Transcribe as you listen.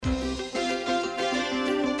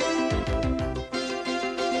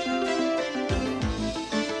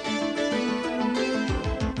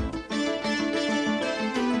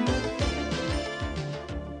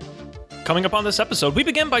Coming up on this episode, we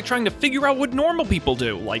begin by trying to figure out what normal people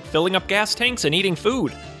do, like filling up gas tanks and eating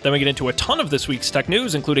food. Then we get into a ton of this week's tech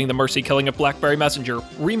news, including the mercy killing of BlackBerry Messenger,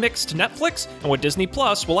 remixed Netflix, and what Disney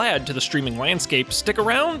Plus will add to the streaming landscape. Stick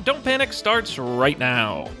around, Don't Panic starts right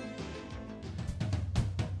now.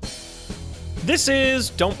 This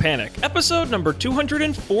is Don't Panic, episode number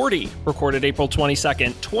 240, recorded April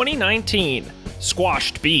 22nd, 2019.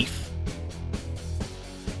 Squashed beef.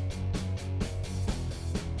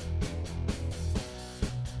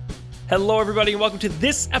 Hello, everybody, and welcome to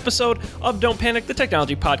this episode of Don't Panic, the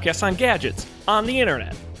technology podcast on gadgets, on the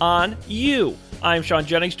internet, on you. I'm Sean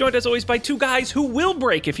Jennings, joined as always by two guys who will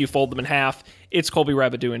break if you fold them in half. It's Colby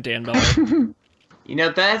Rabidou and Dan Miller. You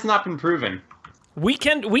know, that has not been proven. We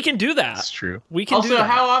can do that. That's true. We can also, do that.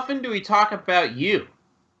 how often do we talk about you?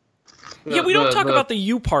 Yeah, we don't talk about the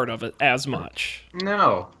you part of it as much.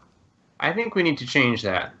 No. I think we need to change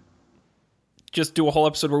that. Just do a whole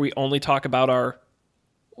episode where we only talk about our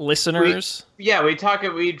listeners. We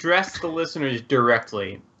address the listeners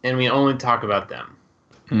directly, and we only talk about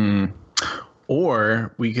them.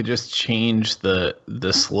 Or we could just change the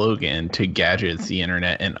slogan to Gadgets, the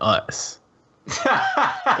Internet, and Us.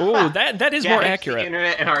 Oh, that is more accurate. The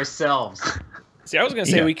internet and ourselves. See, I was going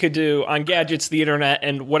to say we could do on Gadgets, the Internet,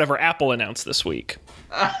 and whatever Apple announced this week.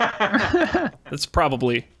 That's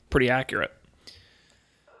probably pretty accurate.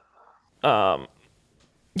 Yeah.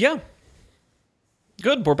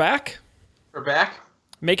 Good, we're back. We're back.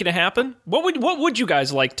 Making it happen. What would you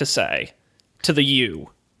guys like to say to the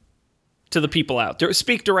people out there?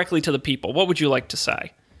 Speak directly to the people. What would you like to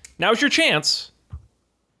say? Now's your chance.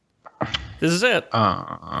 This is it.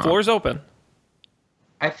 Floor's open.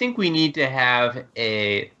 I think we need to have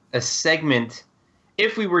a segment.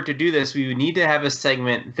 If we were to do this, we would need to have a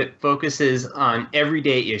segment that focuses on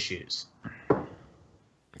everyday issues.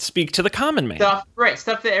 Speak to the common man.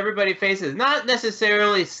 Stuff that everybody faces. Not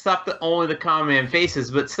necessarily stuff that only the common man faces,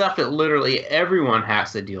 but stuff that literally everyone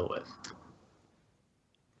has to deal with.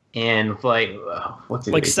 And what's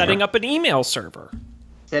it? Like setting up an email server.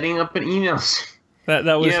 Setting up an email server. That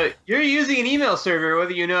was. You know, you're using an email server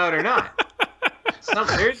whether you know it or not.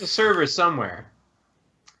 There's a server somewhere.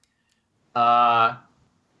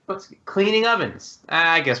 Cleaning ovens?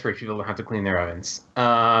 I guess rich people don't have to clean their ovens.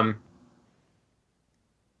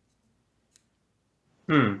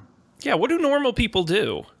 Yeah, what do normal people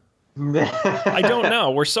do? I don't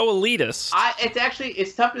know. We're so elitist.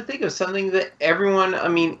 It's tough to think of something that everyone. I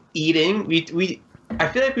mean, eating. I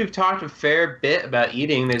feel like we've talked a fair bit about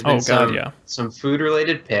eating. There's been some food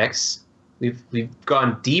related picks. We've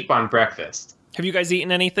gone deep on breakfast. Have you guys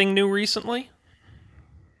eaten anything new recently?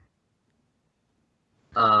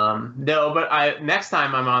 No, but next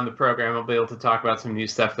time I'm on the program, I'll be able to talk about some new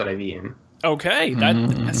stuff that I've eaten. Okay,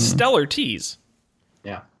 that's stellar tease.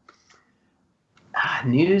 Yeah.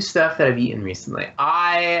 New stuff that I've eaten recently.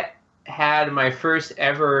 I had my first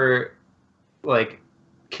ever,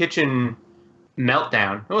 kitchen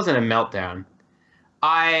meltdown. It wasn't a meltdown.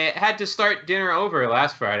 I had to start dinner over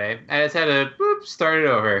last Friday. I just had to start it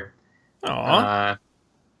over. Aww.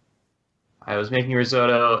 I was making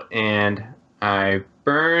risotto, and I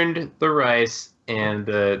burned the rice, and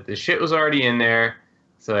the shit was already in there,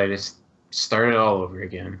 so I just started all over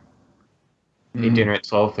again. Ate dinner at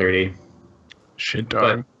 12:30. Shit,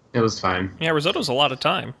 dog. But it was fine. Yeah, risotto's a lot of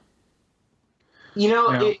time. You know,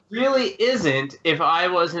 It really isn't if I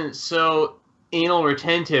wasn't so anal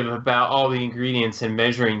retentive about all the ingredients and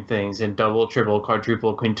measuring things and double, triple,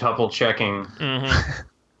 quadruple, quintuple checking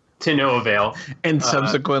to no avail. And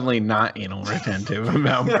subsequently not anal retentive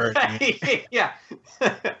about burning. Yeah.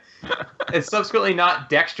 And subsequently not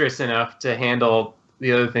dexterous enough to handle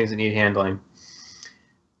the other things that need handling.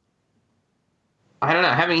 I don't know.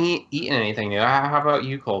 I haven't eaten anything new. How about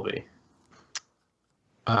you, Colby?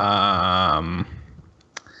 Honestly,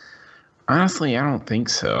 I don't think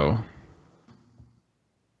so.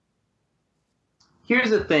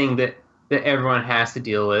 Here's the thing that everyone has to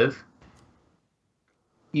deal with.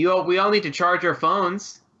 We all need to charge our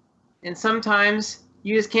phones, and sometimes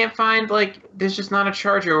you just can't find, there's just not a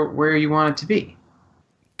charger where you want it to be.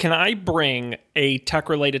 Can I bring a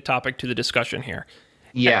tech-related topic to the discussion here?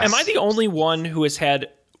 Yes. Am I the only one who has had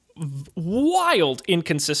wild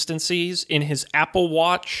inconsistencies in his Apple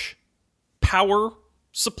Watch power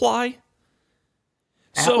supply?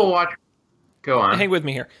 Apple Watch. Go on. Hang with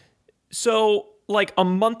me here. So, a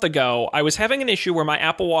month ago, I was having an issue where my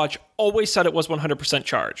Apple Watch always said it was 100%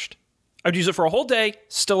 charged. I'd use it for a whole day,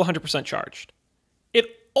 still 100% charged. It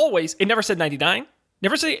never said 99.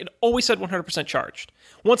 It always said 100% charged.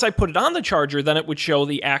 Once I put it on the charger, then it would show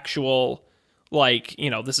the actual,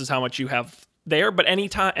 this is how much you have there, but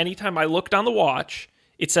anytime I looked on the watch,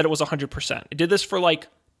 it said it was 100%. It did this for like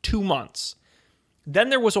 2 months. Then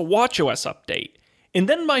there was a watchOS update, and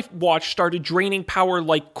then my watch started draining power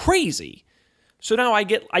like crazy. So now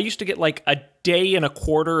I used to get like a day and a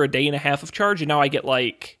quarter, a day and a half of charge, and now I get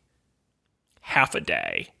like half a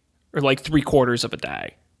day or like 3/4 of a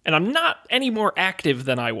day. And I'm not any more active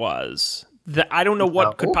than I was. I don't know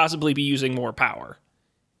what could possibly be using more power.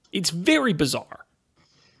 It's very bizarre.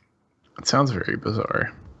 It sounds very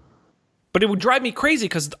bizarre. But it would drive me crazy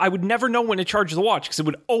because I would never know when to charge the watch because it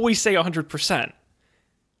would always say 100%.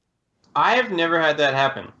 I have never had that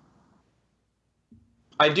happen.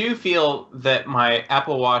 I do feel that my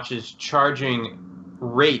Apple Watch's charging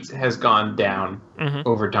rate has gone down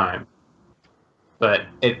over time. But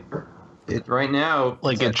it right now...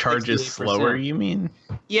 Like it charges 68%. Slower, you mean?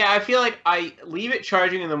 Yeah, I feel like I leave it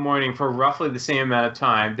charging in the morning for roughly the same amount of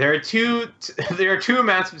time. There are two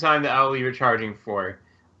amounts of time that I'll leave it charging for.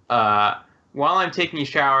 While I'm taking a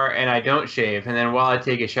shower and I don't shave, and then while I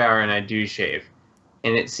take a shower and I do shave.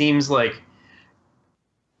 And it seems like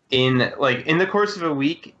in the course of a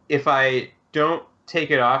week, if I don't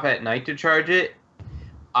take it off at night to charge it,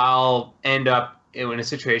 I'll end up in a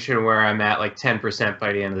situation where I'm at like 10%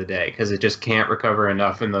 by the end of the day because it just can't recover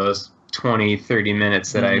enough in those 20, 30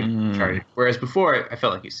 minutes that I charge it. Whereas before, I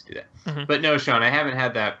felt like I used to do that. But no, Sean, I haven't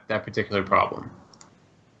had that particular problem.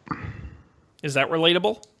 Is that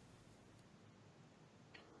relatable?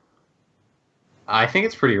 I think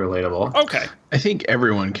it's pretty relatable. Okay. I think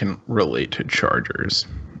everyone can relate to charging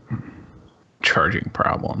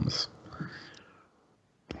problems.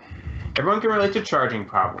 Everyone can relate to charging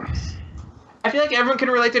problems. I feel like everyone can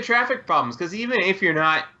relate to traffic problems because even if you're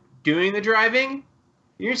not doing the driving,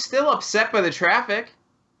 you're still upset by the traffic.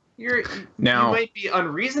 You might be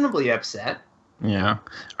unreasonably upset. Yeah.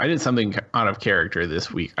 I did something out of character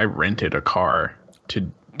this week. I rented a car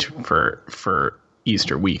for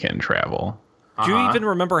Easter weekend travel. Do you even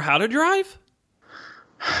remember how to drive?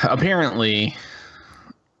 Apparently,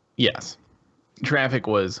 yes. Traffic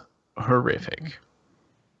was horrific.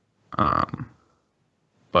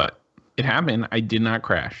 But it happened. I did not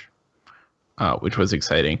crash, which was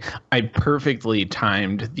exciting. I perfectly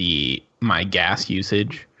timed my gas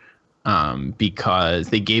usage because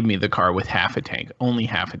they gave me the car with only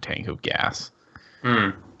half a tank of gas.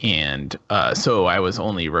 And so I was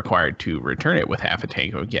only required to return it with half a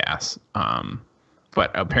tank of gas. But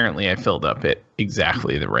apparently I filled up at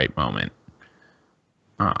exactly the right moment.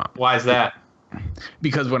 Why is that?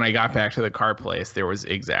 Because when I got back to the car place, there was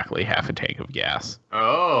exactly half a tank of gas.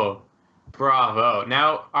 Oh, bravo.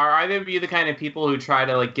 Now, are either of you the kind of people who try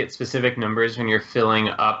to like get specific numbers when you're filling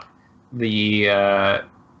up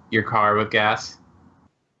your car with gas?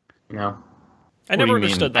 No. I never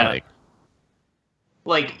understood that.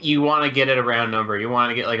 Like you want to get it a round number. You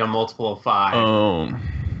want to get like a multiple of 5. Oh.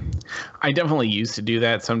 I definitely used to do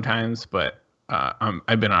that sometimes, but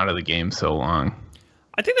I've been out of the game so long.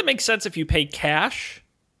 I think that makes sense if you pay cash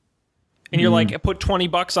and you're like, I put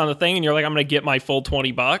 $20 on the thing and you're like, I'm going to get my full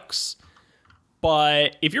 $20.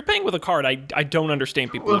 But if you're paying with a card, I don't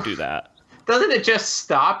understand people who do that. Doesn't it just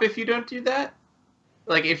stop if you don't do that?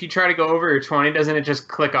 Like if you try to go over your 20, doesn't it just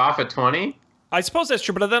click off at 20? I suppose that's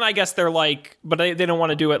true, but then I guess they're like, but they don't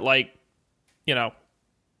want to do it like, yeah,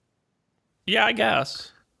 I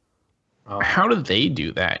guess. How do they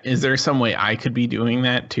do that? Is there some way I could be doing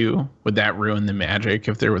that too? Would that ruin the magic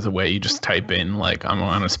if there was a way you just type in like I'm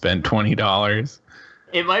going to spend $20?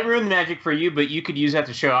 It might ruin the magic for you, but you could use that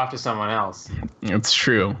to show off to someone else. It's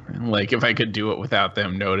true. Like if I could do it without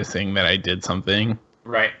them noticing that I did something.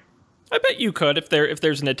 Right. I bet you could if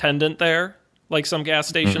there's an attendant there, like some gas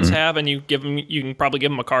stations have, and you can probably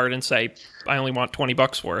give them a card and say, I only want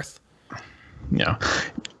 $20 worth. Yeah.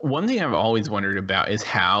 One thing I've always wondered about is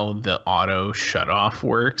how the auto shutoff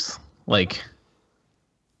works. Like,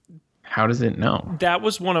 how does it know? That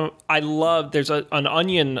was there's an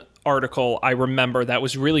Onion article I remember that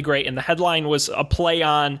was really great. And the headline was a play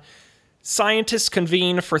on scientists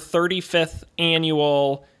convene for 35th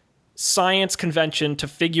annual science convention to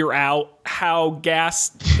figure out how gas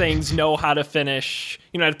things know how to finish.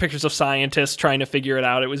 I had pictures of scientists trying to figure it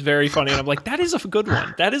out. It was very funny. And I'm like, that is a good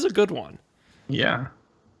one. That is a good one. Yeah.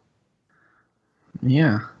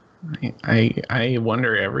 Yeah. I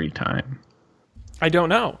wonder every time. I don't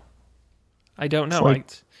know.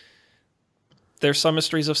 There's some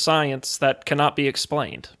mysteries of science that cannot be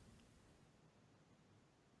explained.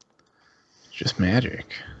 Just magic.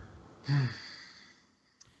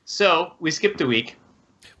 So, we skipped a week.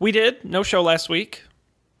 We did. No show last week.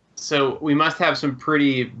 So we must have some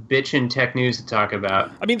pretty bitchin' tech news to talk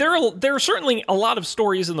about. I mean, there are certainly a lot of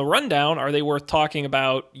stories in the rundown. Are they worth talking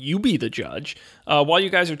about? You be the judge. While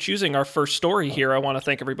you guys are choosing our first story here, I want to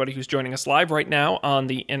thank everybody who's joining us live right now on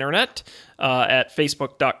the internet at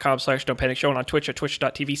facebook.com/Don't Panic Show and on Twitch at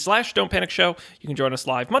twitch.tv/Don't Panic Show. You can join us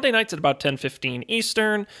live Monday nights at about 10:15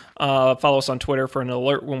 Eastern. Follow us on Twitter for an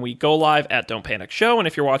alert when we go live at Don't Panic Show. And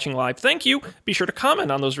if you're watching live, thank you. Be sure to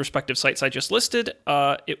comment on those respective sites I just listed.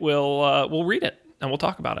 We'll read it and we'll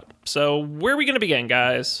talk about it. So where are we going to begin,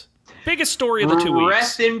 guys? Biggest story of the 2 weeks.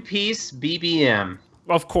 Rest in peace, BBM.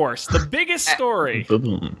 Of course, the biggest story.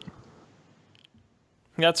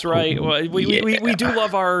 That's right. We do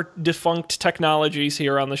love our defunct technologies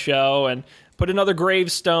here on the show, and put another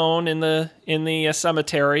gravestone in the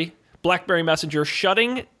cemetery. BlackBerry Messenger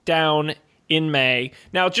shutting down in May.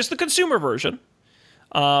 Now, just the consumer version.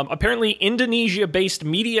 Apparently, Indonesia-based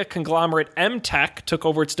media conglomerate Mtek took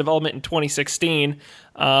over its development in 2016,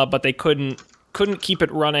 but they couldn't keep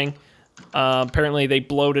it running. Apparently, they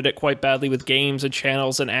bloated it quite badly with games and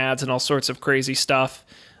channels and ads and all sorts of crazy stuff.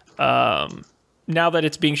 Now that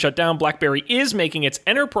it's being shut down, BlackBerry is making its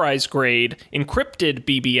enterprise-grade encrypted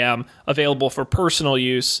BBM available for personal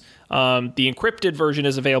use. The encrypted version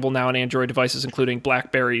is available now on Android devices, including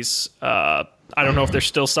BlackBerry's. I don't know if they're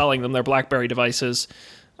still selling them. They're BlackBerry devices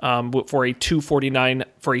for a $249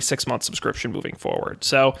 for a 6-month subscription moving forward.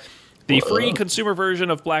 So the free consumer version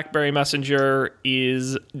of BlackBerry Messenger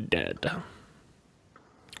is dead.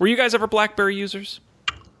 Were you guys ever BlackBerry users?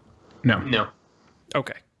 No.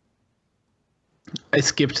 Okay. I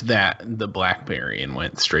skipped the BlackBerry and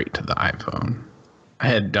went straight to the iPhone. I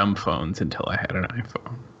had dumb phones until I had an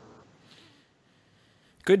iPhone.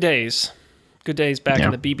 Good days. Good days back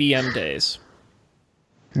in the BBM days.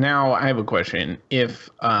 Now, I have a question. If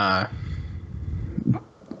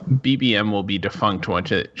BBM will be defunct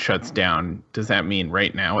once it shuts down, does that mean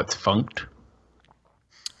right now it's funked?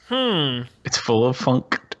 It's full of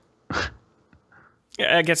funked?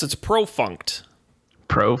 Yeah, I guess it's pro-funked.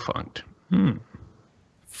 Pro-funked.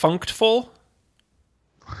 Funkedful?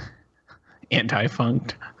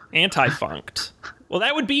 Anti-funked? Anti-funked. Well,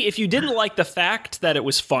 that would be if you didn't like the fact that it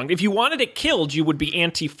was funked. If you wanted it killed, you would be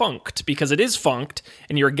anti-funked because it is funked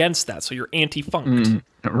and you're against that, so you're anti-funked.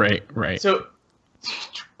 Right. So,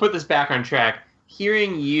 to put this back on track,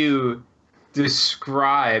 hearing you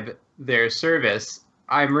describe their service,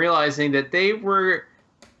 I'm realizing that there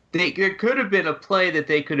could have been a play that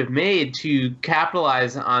they could have made to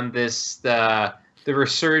capitalize on this, the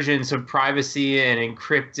resurgence of privacy and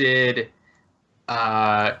encrypted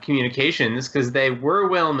communications, because they were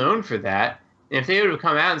well known for that. And if they would have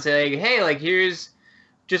come out and say, like, hey, like, here's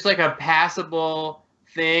just like a passable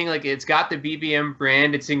thing, like it's got the BBM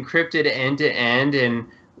brand, it's encrypted end to end, and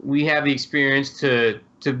we have the experience to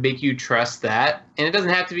make you trust that, and it doesn't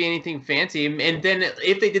have to be anything fancy. And then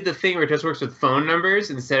if they did the thing where it just works with phone numbers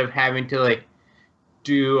instead of having to like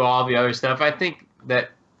do all the other stuff, I think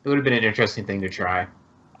that it would have been an interesting thing to try.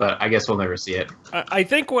 But I guess we'll never see it. I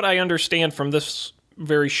think what I understand from this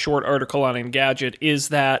very short article on Engadget is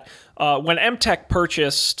that when Mtek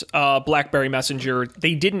purchased BlackBerry Messenger,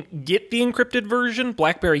 they didn't get the encrypted version.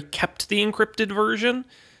 BlackBerry kept the encrypted version.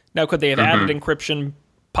 Now, could they have added encryption?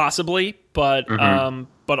 Possibly, but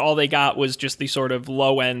all they got was just the sort of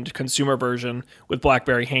low-end consumer version with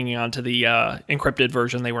BlackBerry hanging on to the encrypted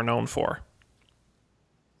version they were known for.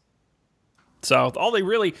 So all they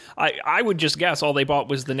really, I would just guess all they bought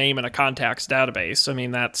was the name and a contacts database. I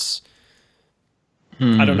mean, that's,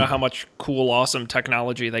 I don't know how much cool, awesome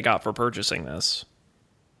technology they got for purchasing this.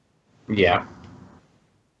 Yeah.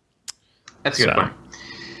 That's a good point.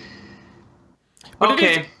 But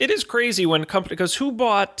it is crazy when company, because who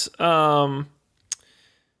bought, Nokia?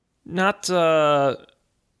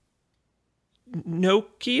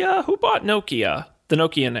 Who bought Nokia? The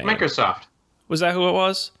Nokia name. Microsoft. Was that who it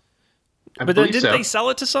was? But then didn't they sell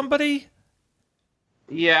it to somebody?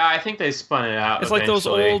 Yeah, I think they spun it out. It's like those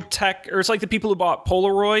old tech, or it's like the people who bought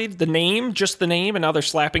Polaroid, the name, just the name, and now they're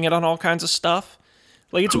slapping it on all kinds of stuff.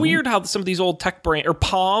 Like, it's weird how some of these old tech brands, or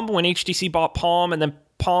Palm, when HTC bought Palm, and then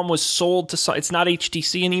Palm was sold to, it's not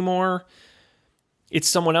HTC anymore. It's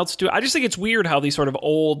someone else too. I just think it's weird how these sort of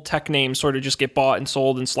old tech names sort of just get bought and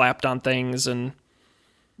sold and slapped on things, and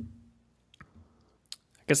I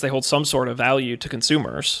guess they hold some sort of value to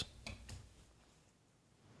consumers.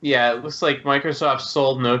 Yeah, it looks like Microsoft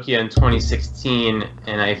sold Nokia in 2016,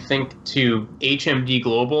 and I think to HMD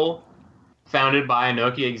Global, founded by a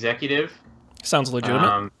Nokia executive. Sounds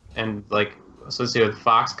legitimate. And like associated with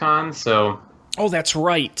Foxconn, so. Oh, that's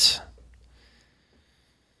right.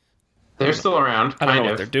 They're still around. I don't know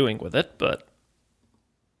what they're doing with it, but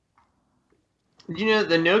Did you know that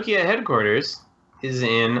the Nokia headquarters is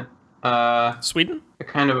in Sweden? a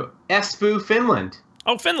kind of Espoo, Finland?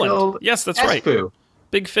 Oh, Finland. Old Yes, that's Espoo. right.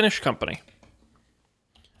 Big Finnish company.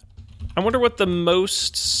 I wonder what the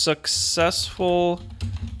most successful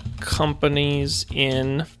companies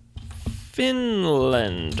in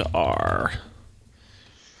Finland are.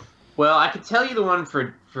 Well, I could tell you the one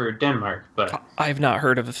for Denmark, but I've not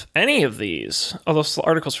heard of any of these. Oh, those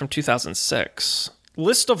articles from 2006.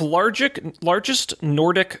 List of largest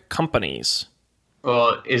Nordic companies.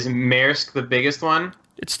 well, is Maersk the biggest one?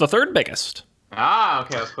 It's the third biggest. Ah,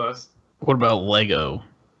 okay, I was close. What about Lego?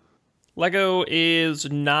 Lego is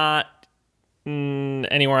not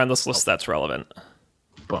anywhere on this list that's relevant.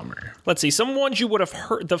 Bummer. Let's see. Some ones you would have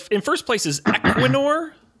heard. In first place is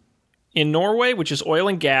Equinor in Norway, which is oil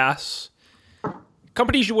and gas.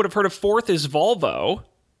 Companies you would have heard of. Fourth is Volvo.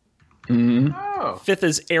 Oh, Fifth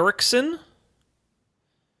is Ericsson.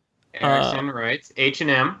 Ericsson, right?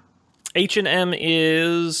 H&M. H&M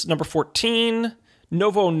is number 14.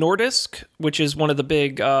 Novo Nordisk, which is one of the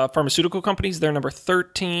big pharmaceutical companies, they're number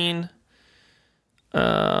 13.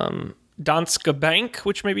 Danske Bank,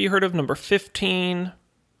 which maybe you heard of, number 15.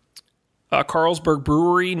 Carlsberg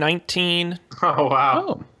Brewery, 19. Oh, wow.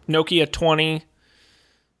 Oh, Nokia, 20.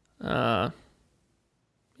 The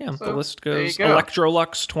list there you goes. go.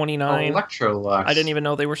 Electrolux, 29. Electrolux. I didn't even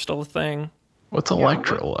know they were still a thing. what's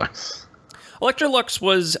Electrolux? Electrolux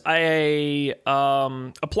was a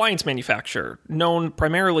appliance manufacturer known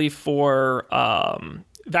primarily for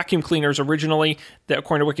vacuum cleaners originally. That,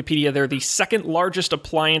 according to Wikipedia, they're the second largest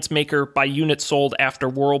appliance maker by units sold after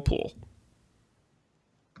Whirlpool.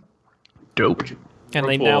 Dope. And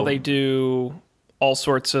Whirlpool. they do all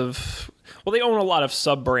sorts of... Well, they own a lot of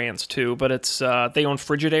sub-brands too, but it's they own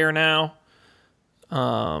Frigidaire now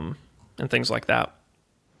and things like that.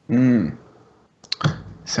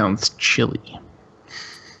 Sounds chilly.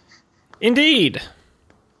 Indeed.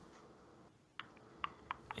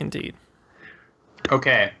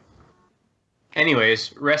 Okay.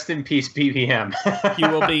 Anyways, rest in peace, BBM. You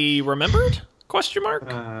will be remembered? Question mark.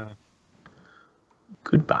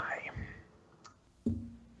 Goodbye.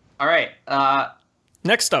 All right.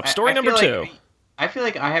 Next up, story I number feel 2. I feel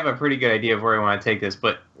like I have a pretty good idea of where I want to take this,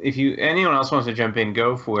 but if anyone else wants to jump in,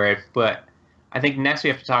 go for it. But I think next we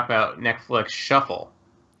have to talk about Netflix Shuffle.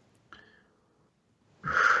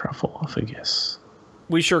 Shuffleophagus.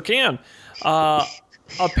 We sure can.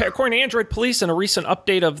 According to Android Police, in a recent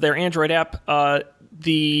update of their Android app,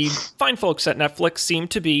 the fine folks at Netflix seem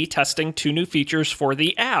to be testing 2 new features for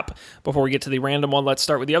the app. Before we get to the random one, let's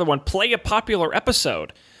start with the other one. Play a popular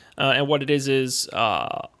episode. And what it is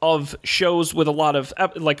of shows with a lot of,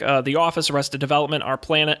 The Office, Arrested Development, Our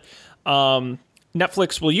Planet.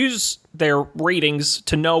 Netflix will use their ratings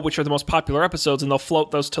to know which are the most popular episodes, and they'll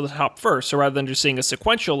float those to the top first. So rather than just seeing a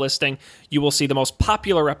sequential listing, you will see the most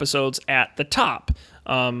popular episodes at the top.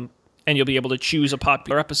 And you'll be able to choose a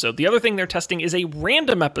popular episode. The other thing they're testing is a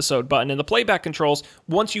random episode button in the playback controls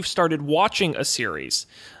once you've started watching a series.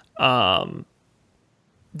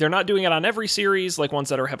 They're not doing it on every series, like ones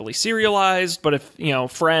that are heavily serialized, but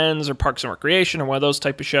if, Friends or Parks and Recreation or one of those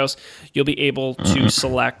type of shows, you'll be able to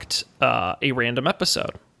select a random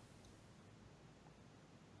episode.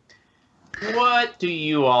 What do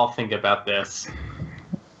you all think about this?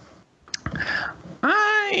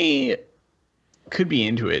 I could be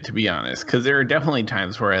into it, to be honest, because there are definitely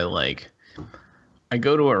times where I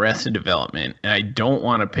go to Arrested Development and I don't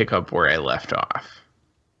want to pick up where I left off.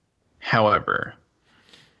 However,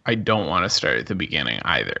 I don't want to start at the beginning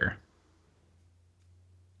either.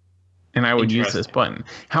 And I would use this button.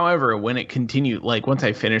 However, when it continued, once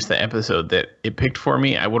I finished the episode that it picked for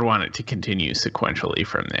me, I would want it to continue sequentially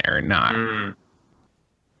from there, not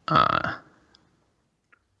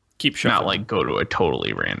Keep shuffling. not go to a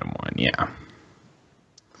totally random one. Yeah.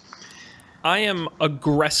 I am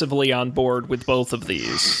aggressively on board with both of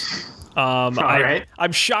these. Right.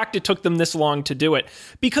 I'm shocked it took them this long to do it.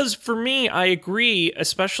 Because for me, I agree,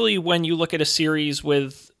 especially when you look at a series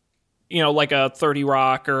with, like a 30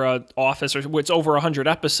 Rock or a Office, or it's over 100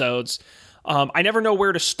 episodes. I never know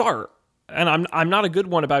where to start. And I'm not a good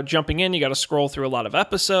one about jumping in. You got to scroll through a lot of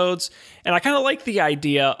episodes. And I kind of like the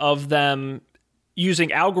idea of them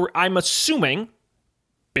using I'm assuming,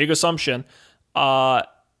 big assumption,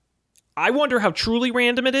 I wonder how truly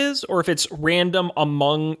random it is, or if it's random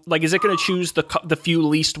among, is it going to choose the few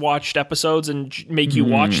least watched episodes and make you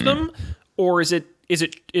watch them, or is it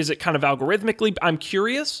kind of algorithmically? I'm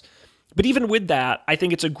curious, but even with that, I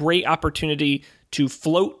think it's a great opportunity to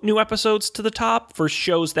float new episodes to the top for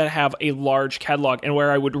shows that have a large catalog. And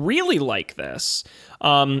where I would really like this,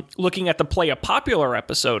 looking at the play a popular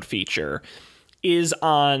episode feature, is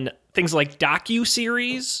on things like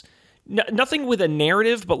docu-series. Nothing with a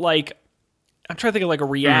narrative, but like, I'm trying to think of like a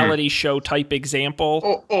reality show type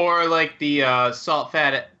example. Or like the salt,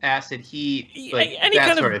 fat, acid, heat, like any that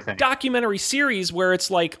kind sort of of thing. documentary series where it's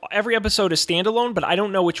like every episode is standalone, but I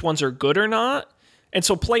don't know which ones are good or not. And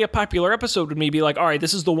so play a popular episode with me, be like, all right,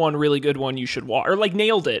 this is the one really good one you should watch. Or like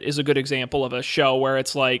Nailed It is a good example of a show where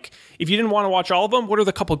it's like, if you didn't want to watch all of them, what are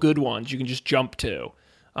the couple good ones you can just jump to?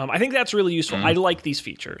 I think that's really useful. I like these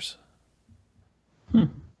features.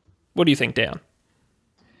 What do you think, Dan?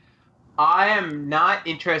 I am not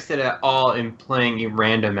interested at all in playing a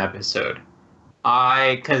random episode.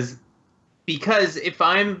 Because if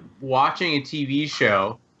I'm watching a TV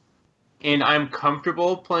show and I'm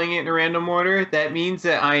comfortable playing it in a random order, that means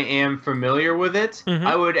that I am familiar with it. Mm-hmm.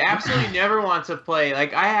 I would absolutely never want to play,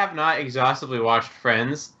 like, I have not exhaustively watched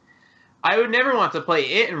Friends. I would never want to play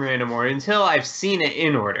it in random order until I've seen it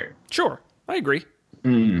in order. Sure, I agree.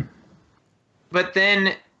 But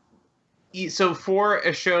then, so for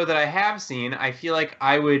a show that I have seen, I feel like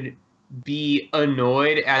I would be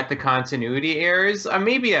annoyed at the continuity errors.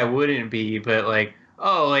 Maybe I wouldn't be, but like,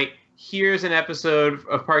 oh, like, here's an episode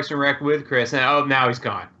of Parks and Rec with Chris, and oh, now he's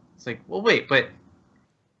gone. It's like, well, wait, but,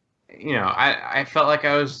 you know, I felt like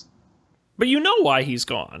I was... But you know why he's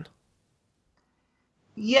gone.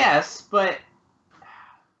 Yes, but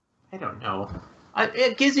I don't know.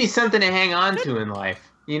 It gives me something to hang on to in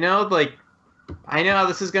life. You know, like, I know how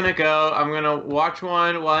this is going to go. I'm going to watch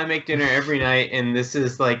one while I make dinner every night, and this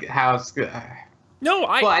is, like, how it's... No,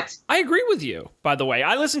 I agree with you, by the way.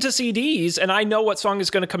 I listen to CDs, and I know what song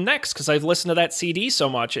is going to come next because I've listened to that CD so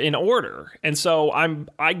much in order. And so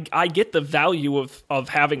I get the value of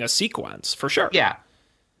having a sequence, for sure. Yeah.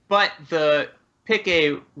 But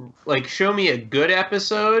show me a good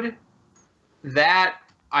episode, that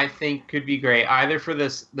I think could be great. Either for the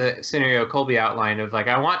scenario Colby outlined of, like,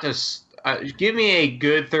 I want to... give me a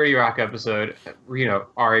good 30 Rock episode, you know,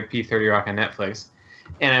 RIP 30 Rock on Netflix.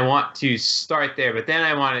 And I want to start there, but then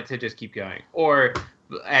I want it to just keep going. Or,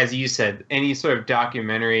 as you said, any sort of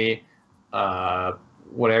documentary,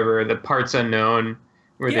 whatever, the Parts Unknown,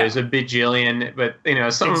 where there's a bajillion, but, you know,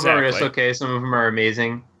 some of them are just okay, some of them are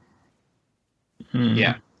amazing.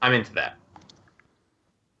 Yeah, I'm into that.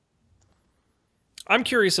 I'm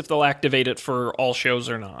curious if they'll activate it for all shows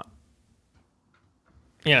or not.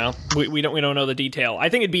 You know, we don't know the detail. I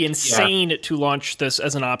think it'd be insane to launch this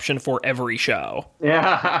as an option for every show.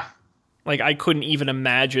 Yeah. Like, I couldn't even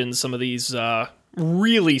imagine some of these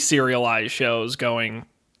really serialized shows going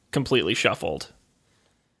completely shuffled.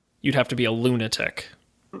 You'd have to be a lunatic.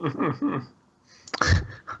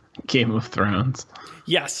 Game of Thrones.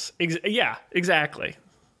 Yes. Yeah, exactly.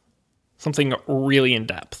 Something really in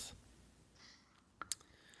depth.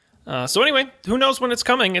 So anyway, who knows when it's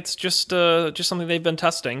coming? It's just something they've been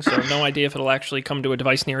testing, so no idea if it'll actually come to a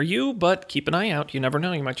device near you, but keep an eye out. You never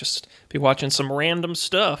know. You might just be watching some random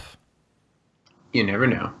stuff. You never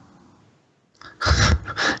know.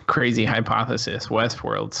 Crazy hypothesis.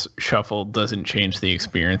 Westworld's shuffle doesn't change the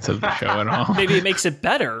experience of the show at all. Maybe it makes it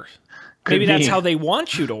better. Maybe that's how they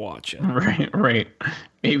want you to watch it. Right.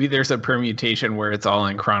 Maybe there's a permutation where it's all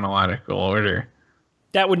in chronological order.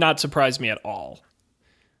 That would not surprise me at all.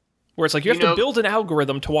 Where it's like, you have to build an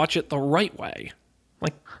algorithm to watch it the right way.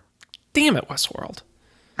 Like, damn it, Westworld.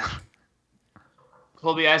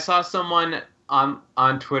 Colby, I saw someone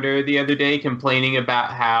on Twitter the other day complaining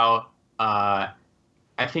about how, I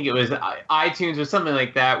think it was iTunes or something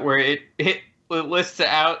like that, where it lists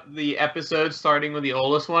out the episodes starting with the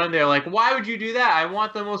oldest one. They're like, why would you do that? I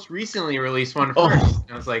want the most recently released one first.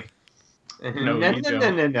 And I was like, no,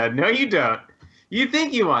 you don't. You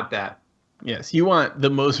think you want that. Yes, you want the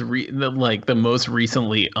most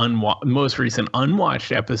recently most recent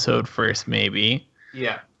unwatched episode first, maybe.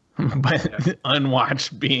 Yeah. But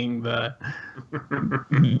unwatched being the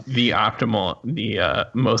optimal, the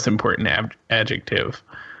most important adjective.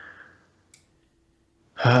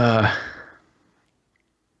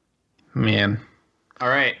 Man. All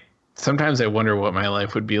right. Sometimes I wonder what my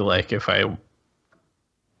life would be like if I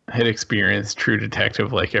had experienced True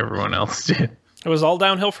Detective like everyone else did. It was all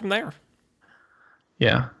downhill from there.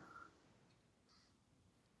 Yeah.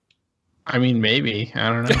 I mean, maybe. I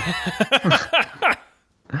don't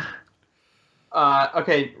know.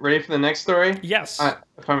 Okay, ready for the next story? Yes.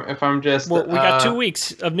 If I'm just... we got 2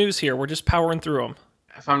 weeks of news here. We're just powering through them.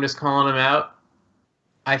 If I'm just calling them out,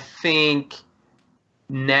 I think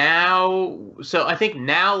now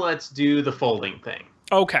let's do the folding thing.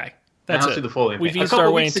 Okay. That's it. Do the folding We've thing. eased our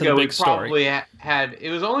way into the big story.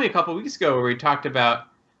 It was only a couple weeks ago where we talked about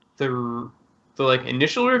the like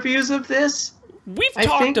initial reviews of this. We've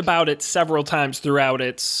talked about it several times throughout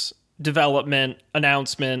its development,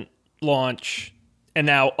 announcement, launch, and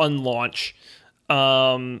now unlaunch.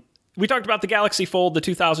 We talked about the Galaxy Fold, the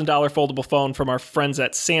 $2,000 foldable phone from our friends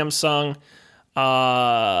at Samsung.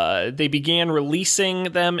 They began releasing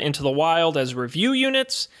them into the wild as review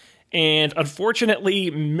units, and unfortunately,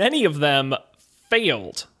 many of them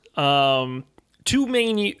failed. Two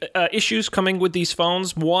main issues coming with these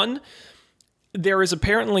phones. One, there is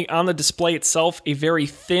apparently on the display itself a very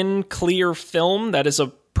thin, clear film that is a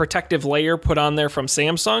protective layer put on there from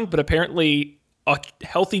Samsung, but apparently a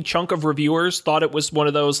healthy chunk of reviewers thought it was one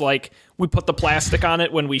of those, like, we put the plastic on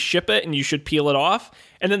it when we ship it and you should peel it off.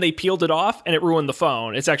 And then they peeled it off and it ruined the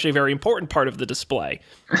phone. It's actually a very important part of the display.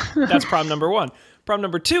 That's problem number one. Problem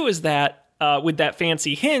number two is that with that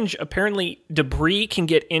fancy hinge, apparently debris can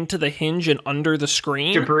get into the hinge and under the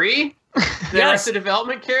screen. Debris? That's a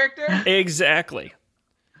development character? Exactly.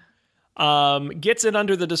 Gets it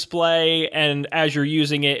under the display, and as you're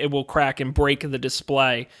using it, it will crack and break the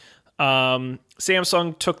display.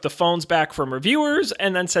 Samsung took the phones back from reviewers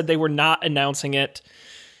and then said they were not announcing it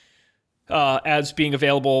as being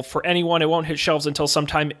available for anyone. It won't hit shelves until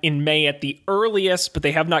sometime in May at the earliest, but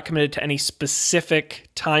they have not committed to any specific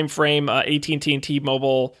time frame. AT&T and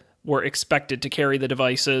T-Mobile were expected to carry the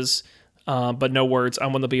devices, but no words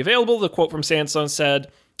on when they'll be available. The quote from Samsung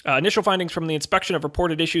said, initial findings from the inspection of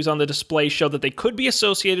reported issues on the display show that they could be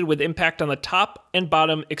associated with impact on the top and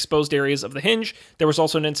bottom exposed areas of the hinge. There was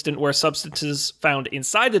also an incident where substances found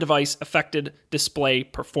inside the device affected display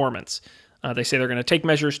performance. They say they're going to take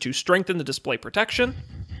measures to strengthen the display protection.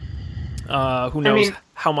 Who knows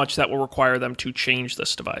how much that will require them to change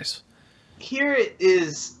this device. Here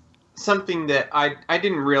is something that I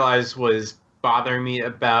didn't realize was bothering me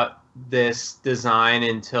about this design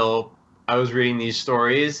until I was reading these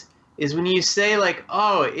stories, is when you say, like,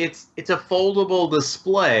 oh, it's a foldable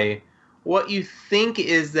display, what you think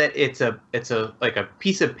is that it's a like a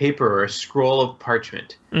piece of paper or a scroll of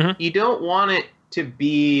parchment. Mm-hmm. You don't want it to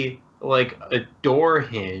be like a door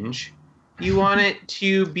hinge. You want it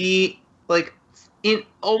to be like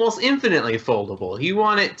almost infinitely foldable. You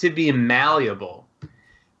want it to be malleable.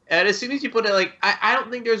 And as soon as you put it, like, I don't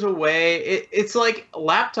think there's a way. It's like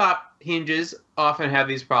laptop hinges often have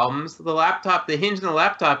these problems. The hinge in the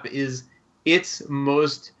laptop is its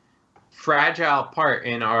most fragile part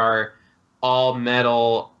in our all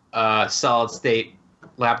metal solid state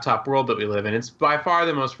laptop world that we live in. It's by far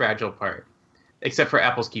the most fragile part, except for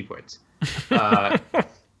Apple's keyboards.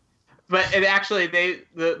 But it actually,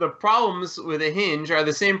 the problems with a hinge are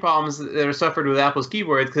the same problems that are suffered with Apple's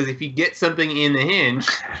keyboards, because if you get something in the hinge,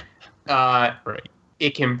 right,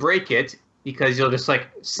 it can break it because you'll just like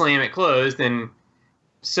slam it closed. And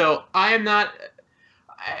so I am not.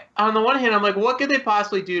 On the one hand, I'm like, what could they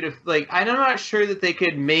possibly do to, like? I'm not sure that they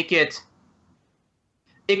could make it.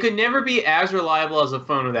 It could never be as reliable as a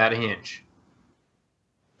phone without a hinge,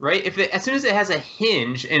 right? As soon as it has a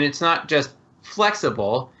hinge and it's not just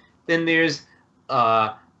flexible, then there's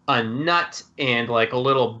a nut and like a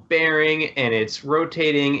little bearing, and it's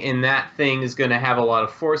rotating, and that thing is going to have a lot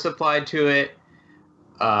of force applied to it.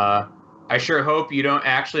 I sure hope you don't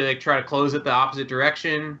actually like try to close it the opposite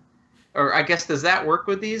direction. Or I guess, does that work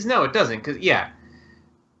with these? No, it doesn't. Because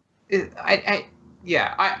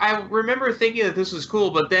I remember thinking that this was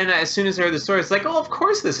cool, but then as soon as I heard the story, it's like, oh, of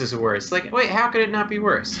course this is worse. Like, wait, how could it not be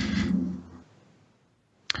worse?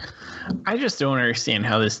 I just don't understand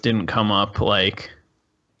how this didn't come up. Like,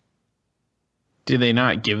 did they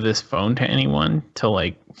not give this phone to anyone to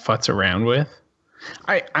like futz around with?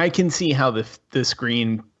 I can see how the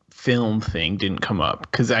screen film thing didn't come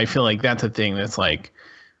up, because I feel like that's a thing that's like,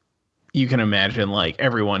 you can imagine like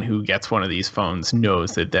everyone who gets one of these phones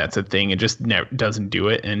knows that that's a thing and just doesn't do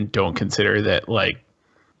it, and don't consider that like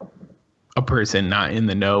a person not in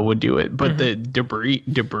the know would do it. But the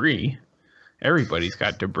debris, everybody's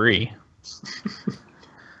got debris.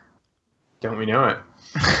 Don't we know it?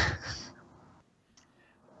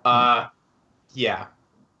 Yeah.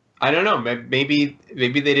 I don't know. Maybe they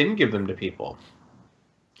didn't give them to people.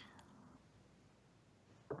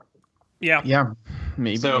 Yeah.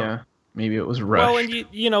 Maybe. So, yeah. Maybe it was rushed. Well, and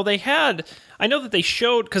you know, they had, I know that they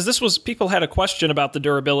showed, because this was, people had a question about the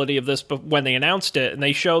durability of this when they announced it, and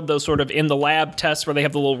they showed those sort of in the lab tests where they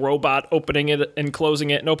have the little robot opening it and closing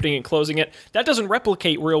it and opening it and closing it. That doesn't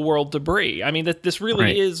replicate real world debris. I mean, this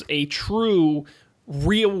really is a true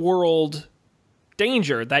real world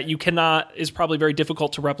danger that is probably very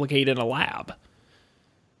difficult to replicate in a lab.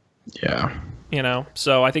 Yeah. You know,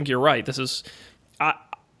 so I think you're right. This is,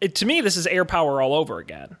 to me, this is AirPower all over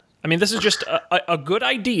again. I mean, this is just a good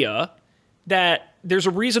idea that there's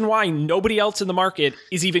a reason why nobody else in the market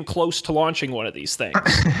is even close to launching one of these things.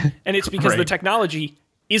 And it's because the technology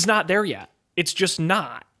is not there yet. It's just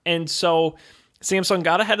not. And so Samsung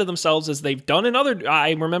got ahead of themselves, as they've done in other...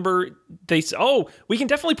 I remember they said, we can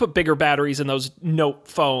definitely put bigger batteries in those Note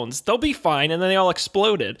phones. They'll be fine. And then they all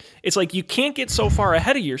exploded. It's like you can't get so far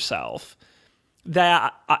ahead of yourself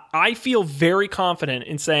that I feel very confident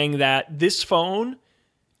in saying that this phone,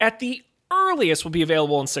 at the earliest, will be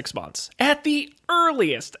available in 6 months. At the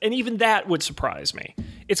earliest. And even that would surprise me.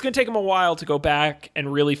 It's going to take them a while to go back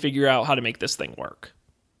and really figure out how to make this thing work.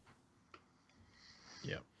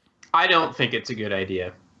 I don't think it's a good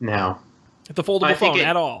idea. No. The foldable phone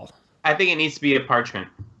at all. I think it needs to be a parchment.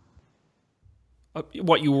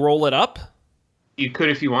 What, you roll it up? You could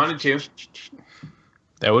if you wanted to.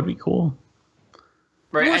 That would be cool.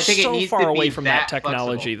 Right. We're I think so it needs far to away be from that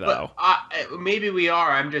technology, flexible. though. But, maybe we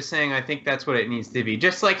are. I'm just saying I think that's what it needs to be.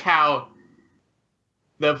 Just like how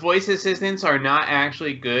the voice assistants are not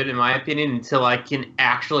actually good, in my opinion, until I can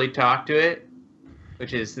actually talk to it.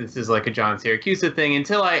 This is like a John Syracuse thing.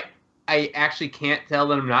 Until I actually can't tell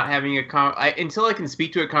that I'm not having until I can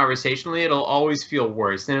speak to it conversationally, it'll always feel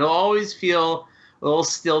worse. And it'll always feel a little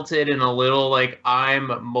stilted and a little like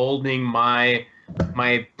I'm molding my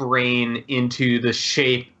brain into the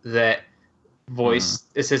shape that voice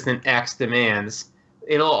assistant X demands.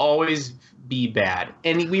 It'll always be bad.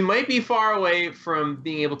 And we might be far away from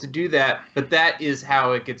being able to do that, but that is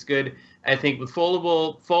how it gets good. I think with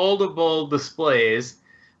foldable displays,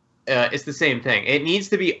 it's the same thing. It needs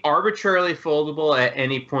to be arbitrarily foldable at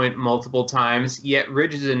any point multiple times, yet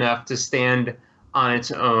rigid enough to stand on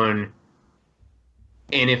its own.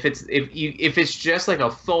 And if it's just like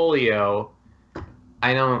a folio,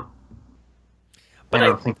 I don't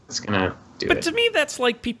think it's gonna do it. But to me, that's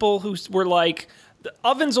like people who were like, the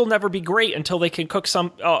ovens will never be great until they can cook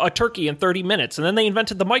a turkey in 30 minutes, and then they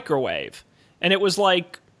invented the microwave, and it was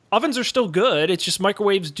like, ovens are still good. It's just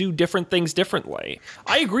microwaves do different things differently.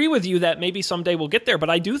 I agree with you that maybe someday we'll get there, but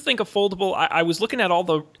I do think a foldable... I was looking at all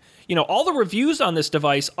the reviews on this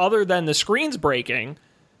device, other than the screen's breaking,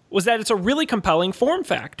 was that it's a really compelling form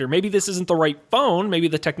factor. Maybe this isn't the right phone. Maybe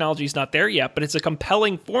the technology's not there yet, but it's a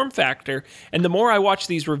compelling form factor. And the more I watch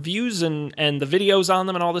these reviews and the videos on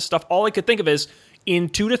them and all this stuff, all I could think of is, in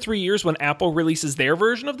 2 to 3 years, when Apple releases their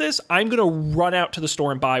version of this, I'm going to run out to the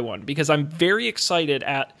store and buy one, because I'm very excited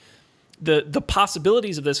at the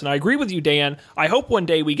possibilities of this. And I agree with you, Dan. I hope one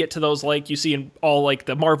day we get to those, like you see in all like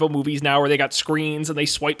the Marvel movies now, where they got screens and they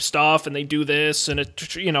swipe stuff and they do this, and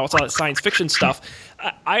it's all that science fiction stuff.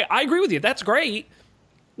 I agree with you. That's great.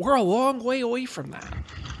 We're a long way away from that,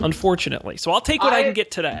 unfortunately. So I'll take what I can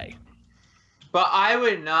get today. But I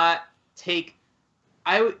would not take...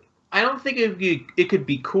 I don't think it could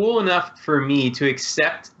be cool enough for me to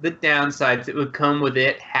accept the downsides that would come with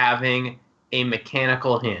it having a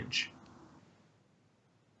mechanical hinge.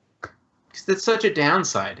 Because that's such a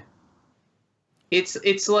downside. It's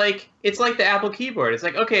like the Apple keyboard. It's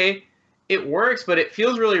like, okay, it works, but it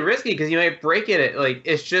feels really risky because you might break it.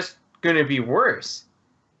 It's just going to be worse,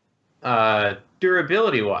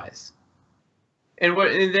 durability wise. And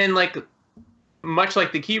then like, much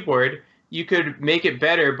like the keyboard, you could make it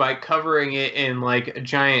better by covering it in like a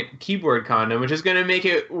giant keyboard condom, which is going to make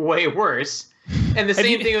it way worse. And the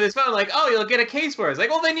same thing with this phone, like, you'll get a case for it. It's like,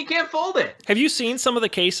 well, then you can't fold it. Have you seen some of the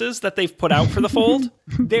cases that they've put out for the Fold?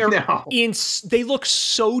 They look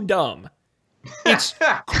so dumb. It's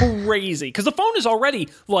crazy. Because the phone is already,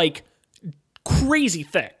 like, crazy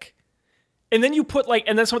thick. And then you put, like,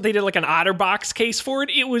 and that's what they did, like, an OtterBox case for it.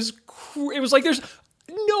 It was like, there's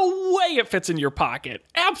no way it fits in your pocket.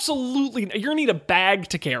 Absolutely. You're going to need a bag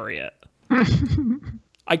to carry it.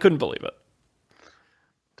 I couldn't believe it.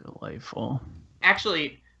 Delightful.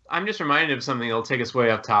 Actually, I'm just reminded of something that'll take us way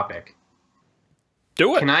off topic.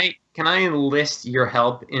 Do it. Can I enlist your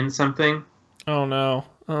help in something? Oh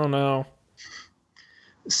no.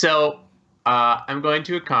 So, I'm going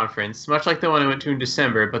to a conference, much like the one I went to in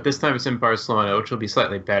December, but this time it's in Barcelona, which will be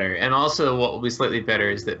slightly better. And also what will be slightly better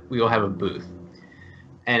is that we will have a booth.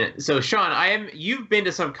 And so, Sean, you've been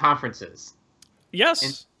to some conferences.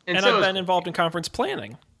 Yes. And so I've been involved in conference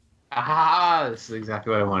planning. This is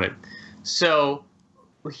exactly what I wanted. So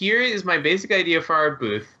here is my basic idea for our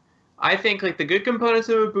booth. I think like the good components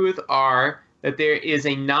of a booth are that there is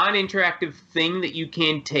a non-interactive thing that you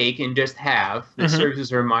can take and just have that serves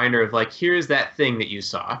as a reminder of like, here's that thing that you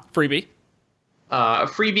saw. Freebie. A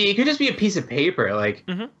freebie. It could just be a piece of paper, like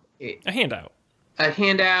a handout. A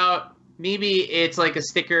handout. Maybe it's like a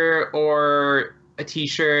sticker or a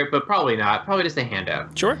T-shirt, but probably not. Probably just a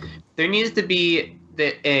handout. Sure. There needs to be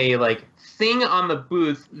a like thing on the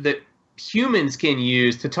booth that humans can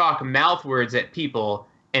use to talk mouth words at people,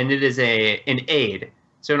 and it is an aid.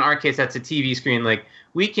 So in our case, that's a TV screen. Like,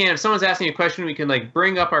 we can, if someone's asking a question, we can like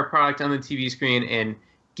bring up our product on the TV screen and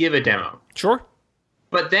give a demo. Sure.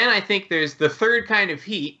 But then I think there's the third kind of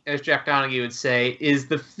heat, as Jack Donaghy would say, is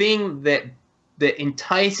the thing that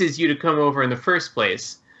entices you to come over in the first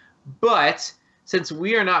place. But since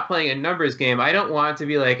we are not playing a numbers game, I don't want it to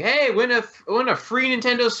be like, hey, win a free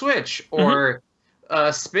Nintendo Switch, or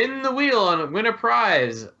spin the wheel and win a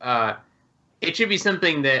prize. It should be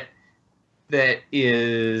something that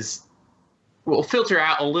will filter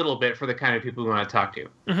out a little bit for the kind of people we want to talk to.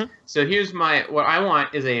 Mm-hmm. So here's what I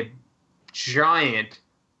want is a giant,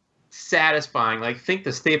 satisfying, like, think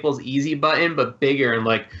the Staples Easy button, but bigger and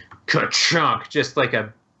like ka-chunk, just like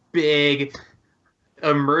a big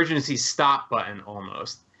emergency stop button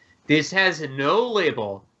almost. This has no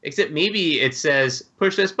label, except maybe it says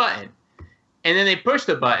push this button. And then they push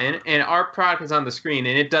the button and our product is on the screen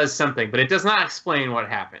and it does something, but it does not explain what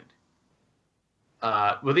happened.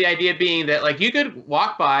 With the idea being that, like, you could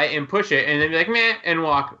walk by and push it and then be like, meh, and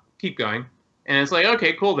keep going. And it's like,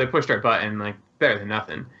 okay, cool, they pushed our button, like, better than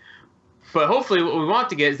nothing. But hopefully what we want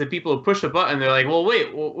to get is the people who push the button, they're like, well,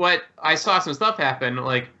 wait, what? I saw some stuff happen,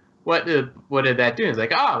 like, what did that do? And it's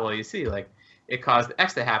like, well, you see, like, it caused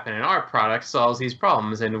X to happen, and our product solves these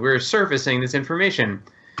problems, and we're surfacing this information.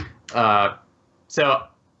 So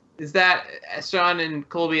is that, Sean and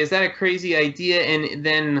Colby, is that a crazy idea? And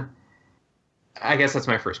then I guess that's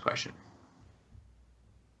my first question.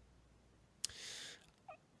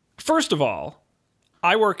 First of all,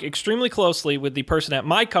 I work extremely closely with the person at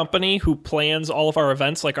my company who plans all of our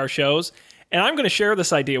events, like our shows, and I'm going to share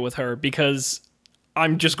this idea with her because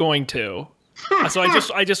I'm just going to. So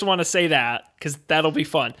I just want to say that because that'll be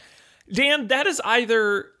fun. Dan, that is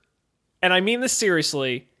either, and I mean this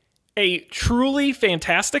seriously, a truly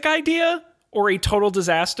fantastic idea or a total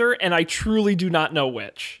disaster, and I truly do not know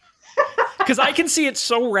which. Because I can see it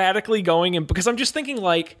so radically going, and because I'm just thinking,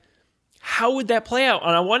 like, how would that play out?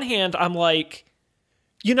 On one hand, I'm like,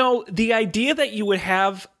 you know, the idea that you would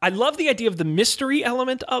have, I love the idea of the mystery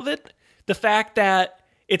element of it. The fact that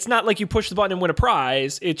it's not like you push the button and win a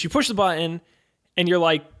prize. It's you push the button and you're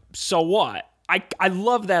like, so what? I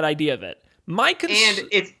love that idea of it. And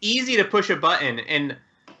it's easy to push a button,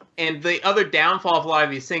 and the other downfall of a lot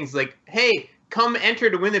of these things, like, hey, come enter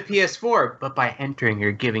to win the PS4, but by entering,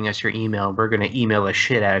 you're giving us your email. We're going to email the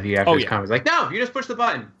shit out of you after this conference. Like, no, you just push the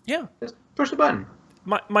button. Yeah. Just push the button.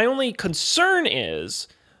 My only concern is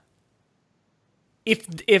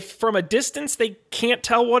if from a distance they can't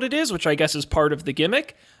tell what it is, which I guess is part of the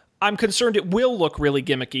gimmick, I'm concerned it will look really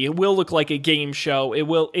gimmicky. It will look like a game show. It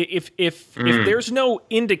will, if there's no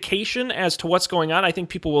indication as to what's going on, I think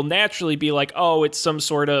people will naturally be like, oh, it's some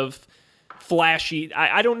sort of flashy.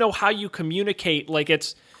 I don't know how you communicate. Like,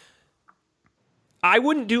 I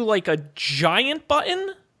wouldn't do like a giant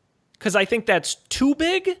button because I think that's too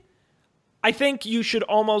big. I think you should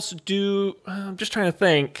almost do, I'm just trying to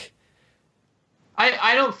think.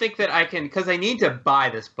 I don't think that I can, because I need to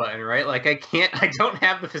buy this button, right? Like, I don't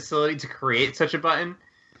have the facility to create such a button.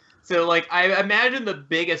 So, like, I imagine the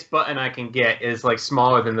biggest button I can get is, like,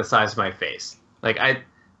 smaller than the size of my face. Like, I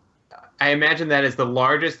imagine that is the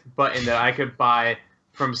largest button that I could buy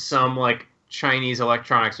from some, like, Chinese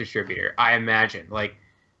electronics distributor. I imagine. Like,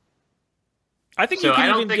 I think so you can I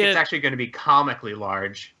don't even think it's actually going to be comically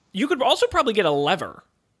large. You could also probably get a lever.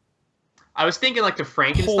 I was thinking, like, the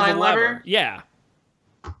Frankenstein lever. Yeah.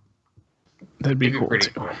 That'd be cool.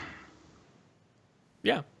 Pretty cool.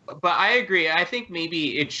 Yeah. But I agree. I think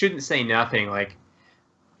maybe it shouldn't say nothing. Like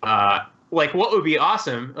what would be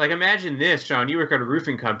awesome? Like, imagine this, John. You work at a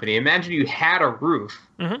roofing company. Imagine you had a roof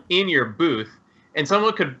in your booth, and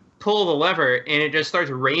someone could pull the lever, and it just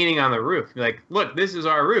starts raining on the roof. Like, look, this is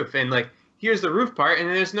our roof, and like, here's the roof part, and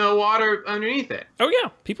there's no water underneath it. Oh yeah,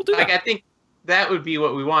 people do that. Like, I think that would be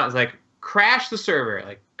what we want. Is like, crash the server,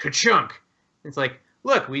 like, ka-chunk. It's like,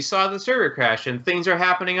 look, we saw the server crash and things are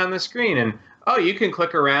happening on the screen, and oh, you can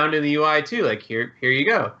click around in the UI too. Like, here you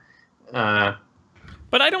go.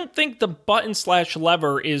 But I don't think the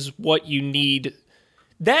button/lever is what you need.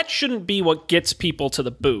 That shouldn't be what gets people to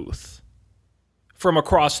the booth from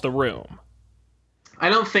across the room. I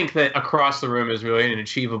don't think that across the room is really an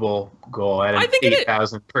achievable goal at an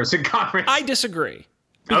 8,000 person conference. I disagree.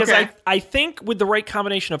 Because I think with the right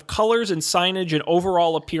combination of colors and signage and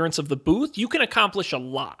overall appearance of the booth, you can accomplish a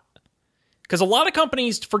lot. Because a lot of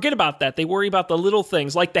companies forget about that. They worry about the little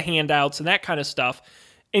things like the handouts and that kind of stuff.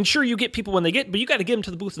 And sure, you get people when they get, but you got to get them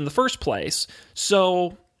to the booth in the first place.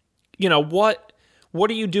 So, you know, what What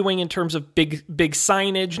are you doing in terms of big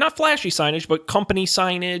signage? Not flashy signage, but company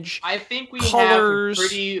signage. I think we colors.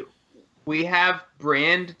 We have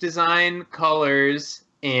brand design colors,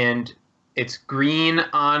 and it's green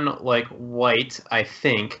on like white, I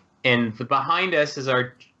think. And behind us is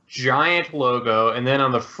our giant logo, and then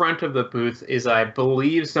on the front of the booth is, I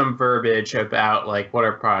believe, some verbiage about like what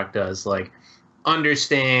our product does, like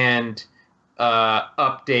understand,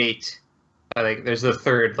 update. I think there's the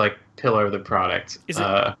third like pillar of the product. Is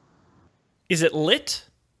it lit?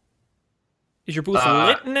 Is your booth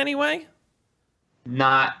lit in any way?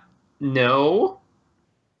 No.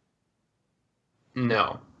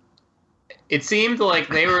 It seemed like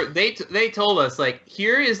they told us, like,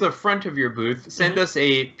 here is the front of your booth, send us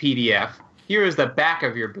a PDF. Here is the back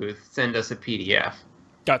of your booth, send us a PDF.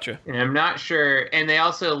 Gotcha. And I'm not sure. And they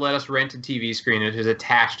also let us rent a TV screen, which is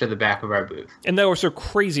attached to the back of our booth. And those are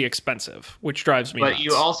crazy expensive, which drives me nuts. But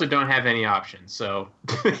you also don't have any options, so.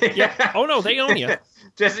 Yeah. Oh no, they own you.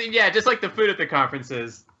 Just like the food at the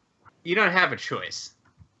conferences, you don't have a choice.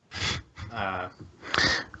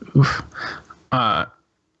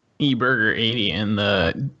 eBurger80 in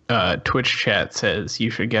the Twitch chat says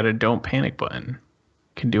you should get a Don't Panic button.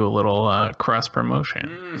 Can do a little cross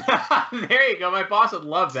promotion. There you go. My boss would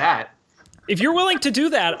love that. If you're willing to do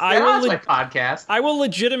that, my podcast. I will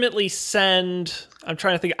legitimately send. I'm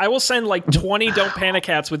trying to think. I will send like 20 Don't Panic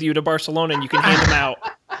hats with you to Barcelona, and you can hand them out.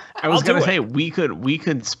 I was gonna say we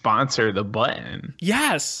could sponsor the button.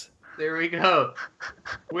 Yes. There we go.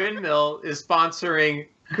 Windmill is sponsoring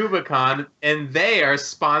KubaCon, and they are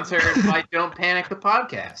sponsored by Don't Panic the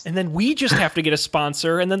podcast. And then we just have to get a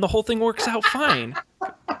sponsor, and then the whole thing works out fine.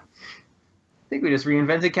 I think we just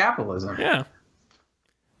reinvented capitalism. Yeah.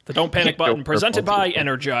 The Don't Panic button, presented by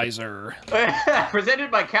Energizer. Presented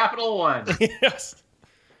by Capital One. Yes.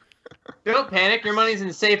 Don't panic, your money's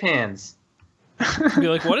in safe hands. Be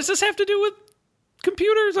like, what does this have to do with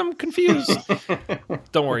computers? I'm confused.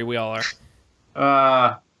 Don't worry, we all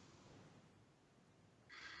are.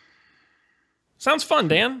 Sounds fun,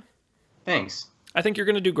 Dan. Thanks. I think you're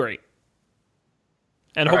going to do great.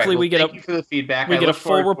 And all hopefully right, thank you for the feedback. We get a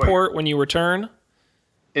full report when you return.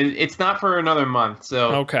 It's not for another month,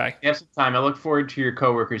 so okay. You have some time. I look forward to your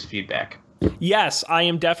coworkers' feedback. Yes, I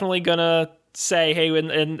am definitely going to say, hey,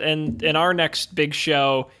 in our next big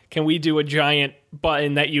show, can we do a giant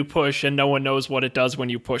button that you push and no one knows what it does when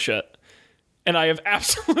you push it? And I have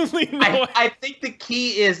absolutely no I think the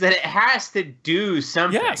key is that it has to do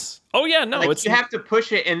something. Yes. Oh, yeah, no. Like, you have to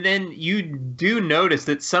push it, and then you do notice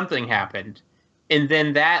that something happened. And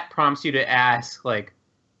then that prompts you to ask, like,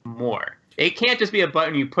 more. It can't just be a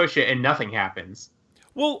button, you push it, and nothing happens.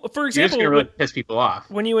 Well, for example, you're just going to really piss people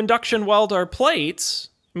off. When you induction weld our plates,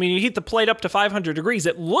 I mean, you heat the plate up to 500 degrees,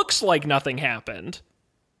 it looks like nothing happened,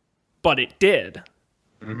 but it did.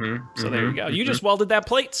 So there you go. You just welded that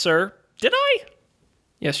plate, sir. Did I?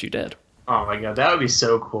 Yes, you did. Oh my god, that would be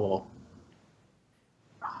so cool.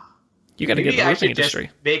 You got to get the roofing industry.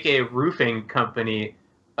 Just make a roofing company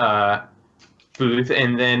booth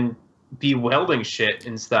and then be welding shit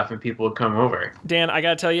and stuff, and people would come over. Dan, I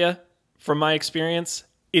got to tell you, from my experience,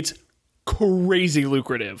 it's crazy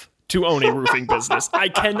lucrative to own a roofing business. I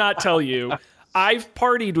cannot tell you. I've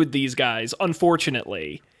partied with these guys,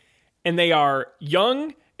 unfortunately, and they are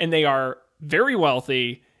young and they are very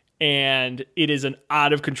wealthy. And it is an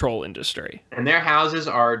out-of-control industry. And their houses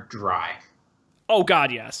are dry. Oh,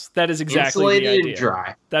 God, yes. That is exactly Insulated the idea. And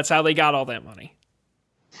dry. That's how they got all that money.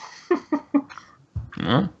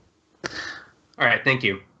 All right, thank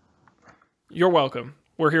you. You're welcome.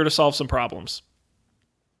 We're here to solve some problems.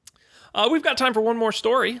 We've got time for one more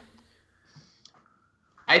story.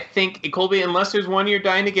 I think, Colby, unless there's one you're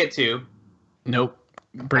dying to get to. Nope.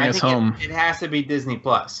 Bring us home. It has to be Disney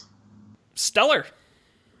Plus. Stellar.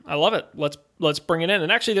 I love it. Let's bring it in.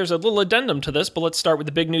 And actually, there's a little addendum to this, but let's start with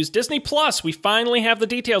the big news. Disney Plus, we finally have the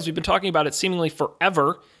details. We've been talking about it seemingly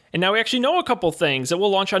forever, and now we actually know a couple things. It will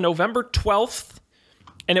launch on November 12th,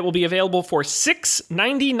 and it will be available for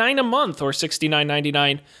 $6.99 a month, or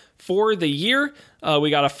 $69.99 for the year. We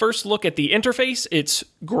got a first look at the interface. It's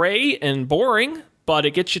gray and boring, but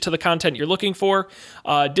it gets you to the content you're looking for.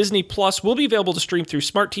 Disney Plus will be available to stream through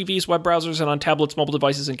smart TVs, web browsers, and on tablets, mobile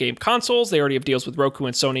devices, and game consoles. They already have deals with Roku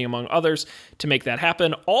and Sony, among others, to make that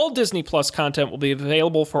happen. All Disney Plus content will be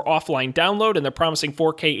available for offline download, and they're promising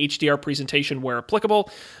 4K HDR presentation where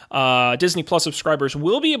applicable. Disney Plus subscribers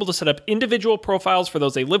will be able to set up individual profiles for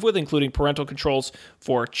those they live with, including parental controls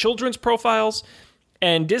for children's profiles.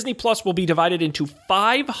 And Disney Plus will be divided into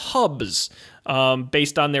 5 hubs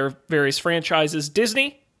based on their various franchises: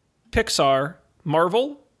 Disney, Pixar,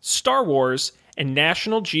 Marvel, Star Wars, and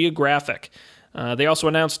National Geographic. They also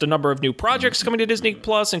announced a number of new projects coming to Disney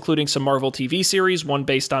Plus, including some Marvel TV series, one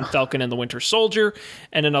based on Falcon and the Winter Soldier,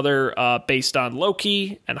 and another based on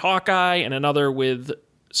Loki and Hawkeye, and another with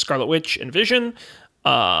Scarlet Witch and Vision.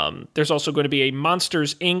 There's also going to be a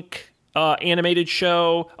Monsters, Inc. Animated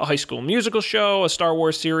show, a High School Musical show, a Star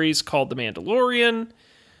Wars series called The Mandalorian.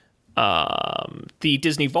 The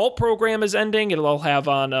Disney Vault program is ending. It'll all have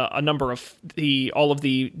on a number of all of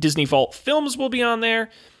the Disney Vault films will be on there.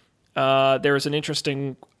 There is an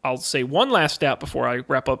interesting, I'll say one last stat before I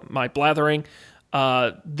wrap up my blathering.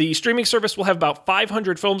 The streaming service will have about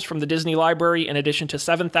 500 films from the Disney library in addition to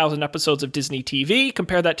 7,000 episodes of Disney TV.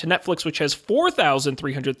 Compare that to Netflix, which has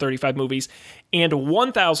 4,335 movies and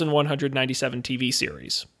 1,197 TV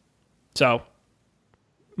series. So,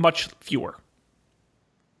 much fewer.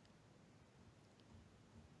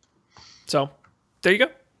 So, there you go.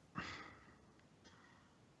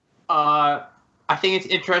 I think it's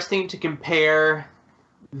interesting to compare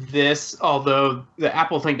this, although the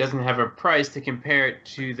Apple thing doesn't have a price, to compare it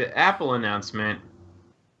to the Apple announcement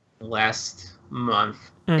last month.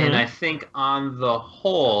 Mm-hmm. And I think on the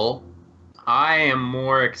whole, I am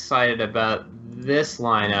more excited about this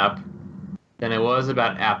lineup than I was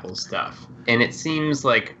about Apple stuff. And it seems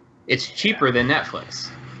like it's cheaper than Netflix.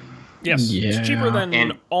 Yes, it's cheaper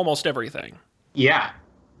than almost everything. Yeah.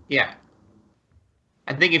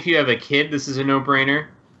 I think if you have a kid, this is a no-brainer.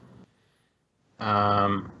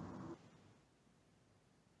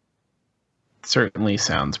 Certainly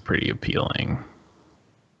sounds pretty appealing.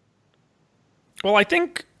 Well, I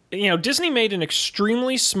think, Disney made an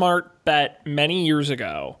extremely smart bet many years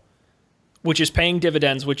ago, which is paying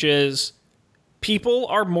dividends, which is people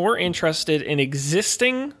are more interested in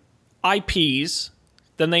existing IPs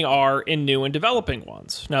than they are in new and developing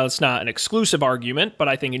ones. Now, it's not an exclusive argument, but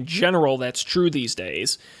I think in general that's true these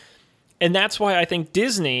days. And that's why I think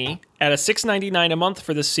Disney, at a $6.99 a month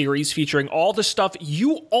for this series featuring all the stuff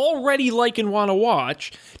you already like and want to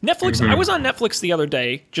watch. Netflix, I was on Netflix the other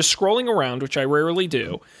day, just scrolling around, which I rarely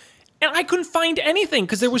do, and I couldn't find anything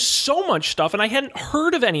because there was so much stuff and I hadn't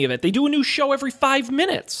heard of any of it. They do a new show every 5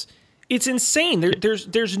 minutes. It's insane.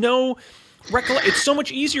 There's no... It's so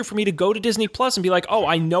much easier for me to go to Disney Plus and be like, oh,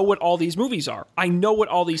 I know what all these movies are. I know what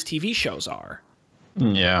all these TV shows are.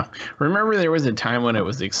 Yeah. Remember there was a time when it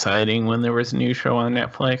was exciting when there was a new show on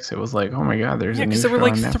Netflix? It was like, oh my God, there's a new show on Netflix. Yeah,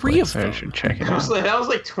 because there were like 3 of them. I should check it out. That was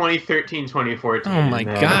like 2013, 2014. Oh my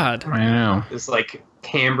God. I know. This like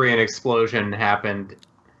Cambrian explosion happened.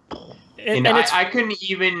 And I couldn't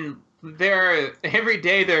even... every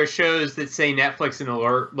day there are shows that say Netflix in the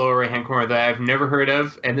lower right-hand corner that I've never heard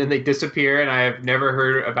of, and then they disappear, and I have never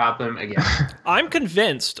heard about them again. I'm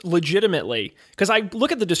convinced, legitimately, because I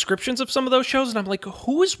look at the descriptions of some of those shows, and I'm like,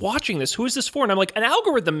 who is watching this? Who is this for? And I'm like, an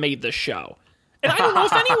algorithm made this show. And I don't know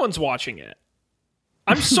if anyone's watching it.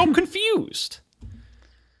 I'm so confused.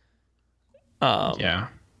 Yeah.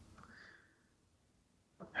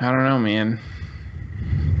 I don't know, man.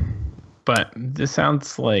 But this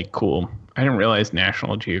sounds like cool. I didn't realize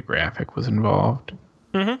National Geographic was involved.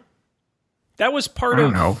 Mm-hmm. That was part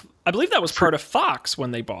of... I believe that was part of Fox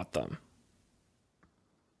when they bought them.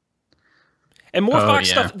 And more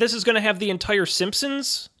Fox stuff. This is going to have the entire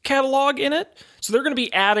Simpsons catalog in it. So they're going to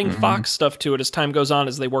be adding Fox stuff to it as time goes on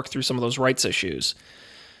as they work through some of those rights issues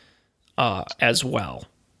as well.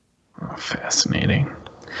 Oh, fascinating.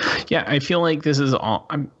 Yeah, I feel like this is all...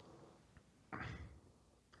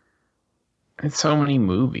 It's so many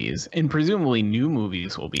movies, and presumably new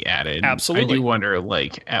movies will be added. Absolutely. I do wonder,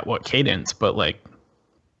 at what cadence, but, what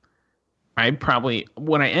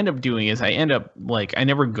I end up doing is I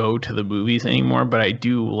never go to the movies anymore, but I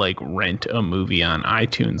do, rent a movie on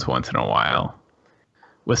iTunes once in a while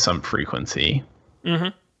with some frequency. Mm-hmm.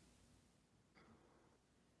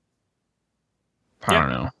 I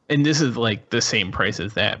don't know. And this is, the same price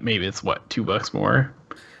as that. Maybe it's, $2 more?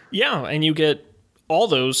 Yeah, and you get all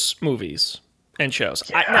those movies and shows.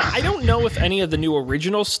 Yeah. I don't know if any of the new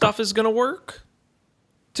original stuff is going to work,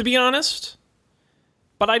 to be honest.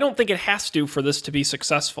 But I don't think it has to for this to be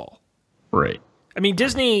successful. Right. I mean,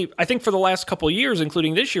 Disney, I think for the last couple of years,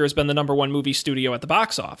 including this year, has been the #1 movie studio at the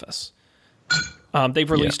box office. They've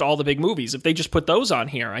released all the big movies. If they just put those on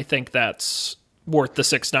here, I think that's worth the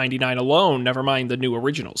 $6.99 alone, never mind the new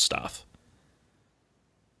original stuff.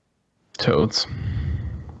 Totes.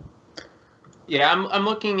 Yeah, I'm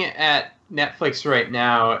looking at Netflix right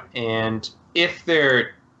now, and if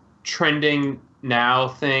they're trending now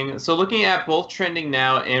thing, so looking at both trending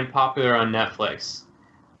now and popular on Netflix,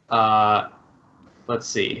 let's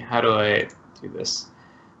see, how do I do this?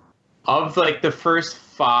 Of the first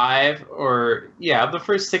 5, of the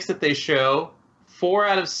first 6 that they show, 4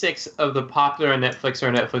 out of 6 of the popular on Netflix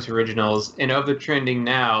are Netflix originals, and of the trending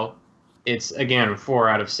now, it's again 4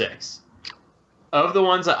 out of 6. Of the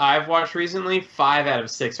ones that I've watched recently, 5 out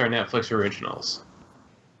of 6 are Netflix originals.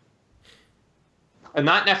 And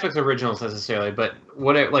not Netflix originals necessarily, but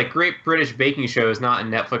like Great British Baking Show is not a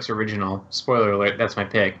Netflix original. Spoiler alert, that's my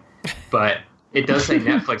pick. But it does say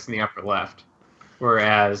Netflix in the upper left,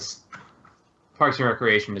 whereas Parks and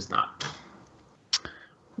Recreation does not.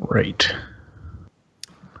 Right.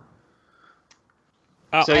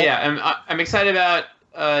 I'm excited about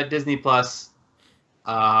Disney Plus.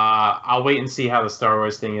 I'll wait and see how the Star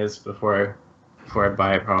Wars thing is before I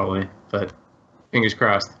buy it, probably. But fingers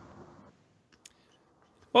crossed.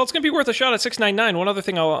 Well, it's going to be worth a shot at $6.99. One other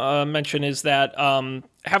thing I'll mention is that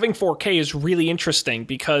having 4K is really interesting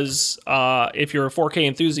because if you're a 4K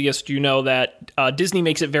enthusiast, you know that Disney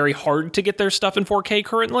makes it very hard to get their stuff in 4K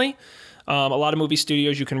currently. A lot of movie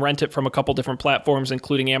studios, you can rent it from a couple different platforms,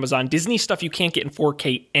 including Amazon. Disney stuff you can't get in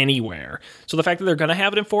 4K anywhere. So the fact that they're going to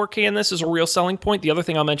have it in 4K in this is a real selling point. The other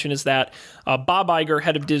thing I'll mention is that Bob Iger,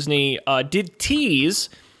 head of Disney, did tease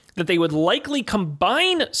that they would likely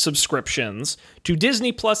combine subscriptions to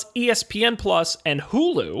Disney Plus, ESPN Plus, and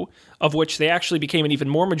Hulu, of which they actually became an even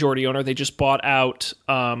more majority owner. They just bought out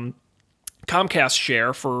Comcast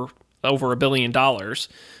share for over $1 billion.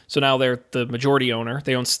 So now they're the majority owner.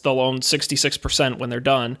 They'll own 66% when they're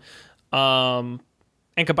done, and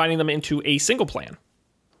combining them into a single plan,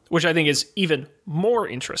 which I think is even more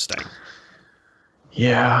interesting.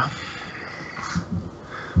 Yeah.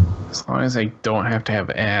 As long as I don't have to have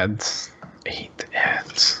ads. I hate the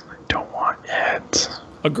ads. I don't want ads.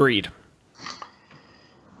 Agreed.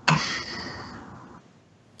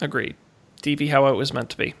 TV how it was meant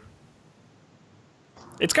to be.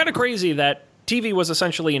 It's kind of crazy that TV was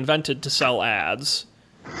essentially invented to sell ads.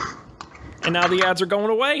 And now the ads are going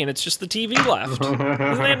away and it's just the TV left. Isn't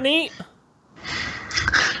that neat?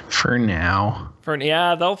 For now.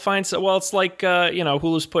 They'll find so. Well, it's like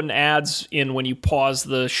Hulu's putting ads in when you pause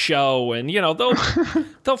the show, and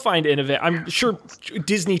they'll find innovative. I'm sure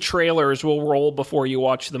Disney trailers will roll before you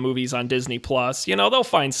watch the movies on Disney Plus. They'll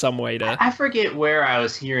find some way to. I forget where I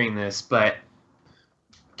was hearing this, but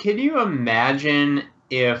can you imagine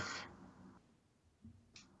if,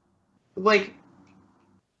 like,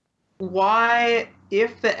 why,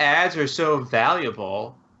 if the ads are so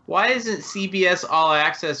valuable? Why isn't CBS All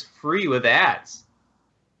Access free with ads?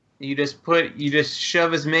 You just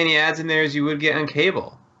shove as many ads in there as you would get on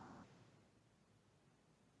cable.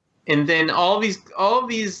 And then all of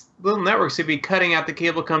these little networks would be cutting out the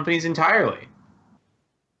cable companies entirely.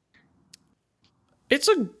 It's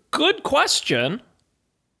a good question.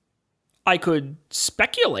 I could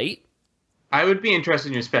speculate. I would be interested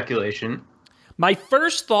in your speculation. My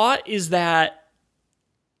first thought is that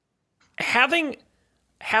selling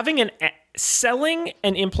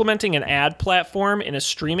and implementing an ad platform in a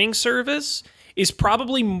streaming service is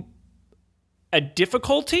probably a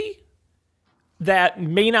difficulty that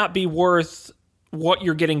may not be worth what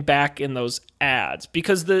you're getting back in those ads,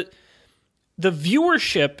 because the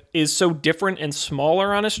viewership is so different and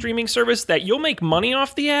smaller on a streaming service that you'll make money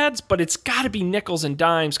off the ads, but it's got to be nickels and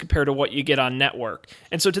dimes compared to what you get on network.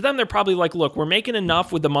 And so to them, they're probably like, look, we're making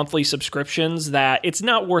enough with the monthly subscriptions that it's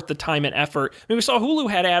not worth the time and effort. I mean, we saw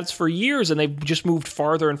Hulu had ads for years, and they've just moved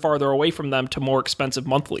farther and farther away from them to more expensive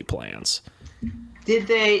monthly plans. Did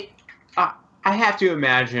they... I have to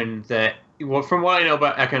imagine that, well, from what I know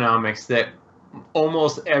about economics, that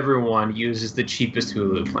almost everyone uses the cheapest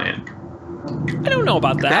Hulu plan. I don't know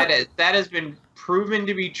about that. That has been proven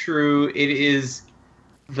to be true. It is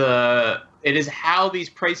how these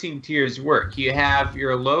pricing tiers work. You have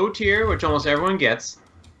your low tier, which almost everyone gets.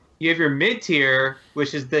 You have your mid tier,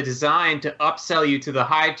 which is designed to upsell you to the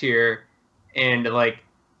high tier, and like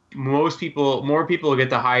more people will get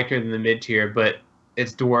the high tier than the mid tier, but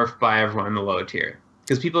it's dwarfed by everyone in the low tier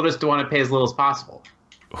because people just want to pay as little as possible.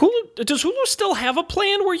 Does Hulu still have a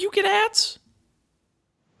plan where you get ads?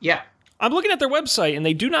 Yeah. I'm looking at their website, and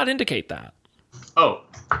they do not indicate that. Oh,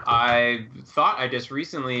 I thought I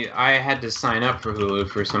had to sign up for Hulu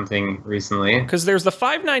for something recently. Because there's the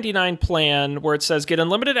 $5.99 plan where it says get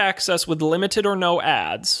unlimited access with limited or no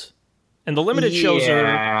ads. And the limited shows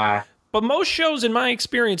are... But most shows, in my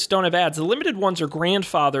experience, don't have ads. The limited ones are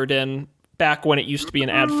grandfathered in back when it used to be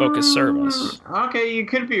an ad-focused service. Okay, you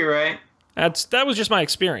could be right. That was just my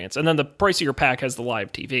experience. And then the pricier pack has the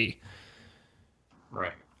live TV.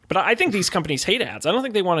 Right. But I think these companies hate ads. I don't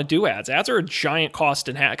think they want to do ads. Ads are a giant cost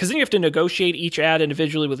in half. Because then you have to negotiate each ad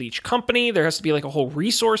individually with each company. There has to be like a whole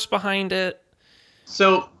resource behind it.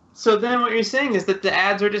 So then what you're saying is that the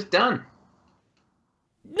ads are just done.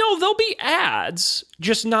 No, there'll be ads,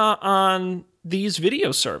 just not on these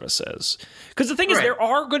video services. Because the thing is, there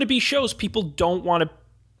are going to be shows people don't want to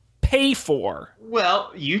pay for.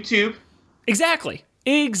 Well, YouTube. Exactly.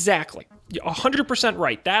 100%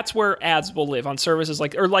 right. That's where ads will live, on services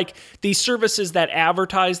like these services that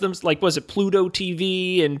advertise them, like, was it Pluto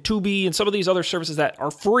TV and Tubi and some of these other services that are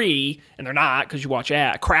free, and they're not because you watch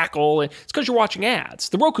Crackle, and it's because you're watching ads.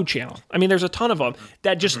 The Roku channel. I mean, there's a ton of them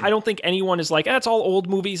that just, I don't think anyone is like, it's all old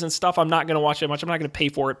movies and stuff. I'm not going to watch that much. I'm not going to pay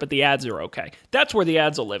for it, but the ads are okay. That's where the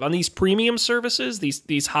ads will live. On these premium services,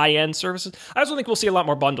 these high-end services, I also think we'll see a lot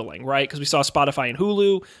more bundling, right? Because we saw Spotify and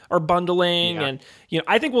Hulu are bundling, and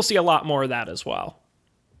I think we'll see a lot more of that as well.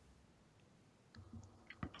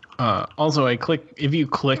 Also, if you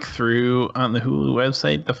click through on the Hulu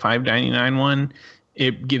website, the $5.99 one,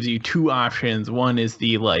 it gives you two options. One is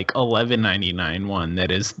the like $11.99 one,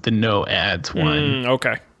 that is the no ads one.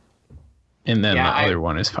 Okay. And then the other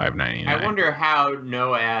one is $5.99. I wonder how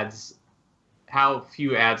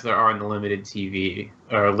few ads there are in the limited TV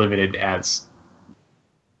or limited ads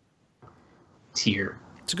tier.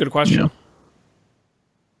 It's a good question. Yeah.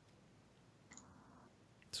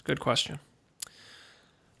 It's a good question.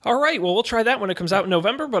 All right, well, we'll try that when it comes out in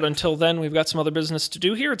November, but until then, we've got some other business to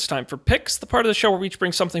do here. It's time for Picks, the part of the show where we each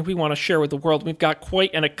bring something we want to share with the world. We've got quite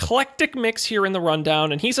an eclectic mix here in the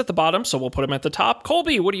rundown, and he's at the bottom, so we'll put him at the top.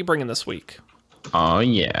 Colby, what are you bringing this week? Oh,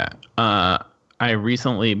 yeah. I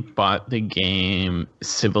recently bought the game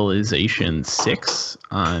Civilization 6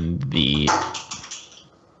 on the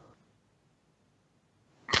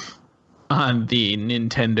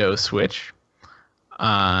Nintendo Switch.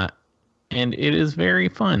 And it is very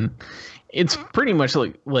fun. It's pretty much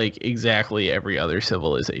like exactly every other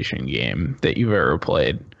Civilization game that you've ever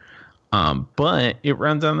played. But it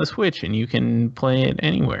runs on the Switch and you can play it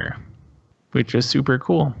anywhere, which is super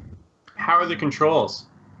cool. How are the controls?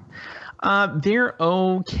 They're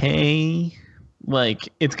okay. Like,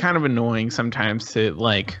 it's kind of annoying sometimes to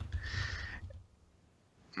like...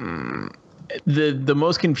 The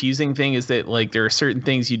most confusing thing is that, like, there are certain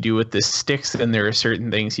things you do with the sticks and there are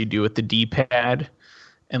certain things you do with the D-pad.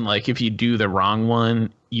 And, like, if you do the wrong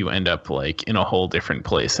one, you end up, like, in a whole different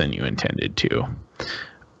place than you intended to.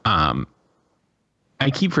 I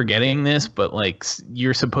keep forgetting this, but, like,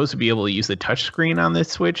 you're supposed to be able to use the touchscreen on this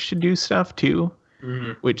Switch to do stuff, too.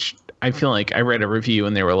 Mm-hmm. Which I feel like I read a review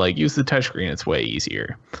and they were like, use the touchscreen, it's way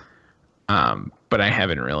easier. But I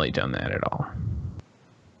haven't really done that at all.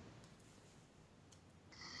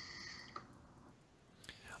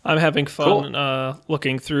 I'm having fun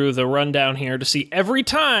looking through the rundown here to see every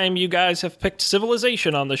time you guys have picked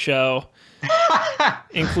Civilization on the show,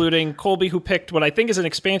 including Colby, who picked what I think is an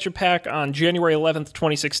expansion pack on January 11th,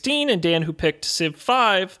 2016, and Dan, who picked Civ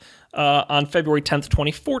 5 on February 10th,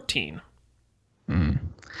 2014.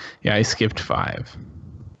 Yeah, I skipped 5.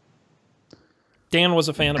 Dan was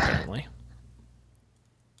a fan, apparently.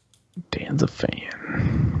 Dan's a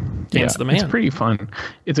fan. Dan's the man. It's pretty fun.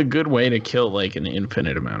 It's a good way to kill like an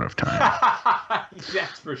infinite amount of time.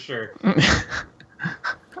 That's for sure.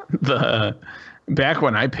 Back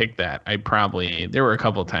when I picked that, there were a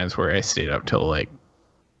couple of times where I stayed up till like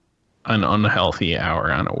an unhealthy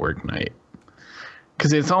hour on a work night.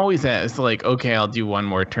 Because it's always that. It's like, okay, I'll do one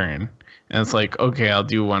more turn. And it's like, okay, I'll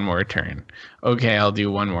do one more turn. Okay, I'll do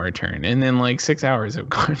one more turn. And then like 6 hours have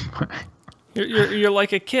gone by. You're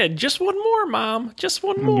like a kid. Just one more, Mom. Just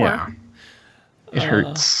one more. Yeah. It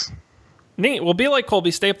hurts. Neat. Well, be like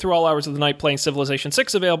Colby. Stay up through all hours of the night playing Civilization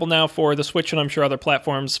 6, available now for the Switch and I'm sure other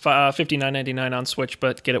platforms. $59.99 on Switch,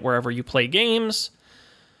 but get it wherever you play games.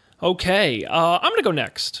 Okay. I'm going to go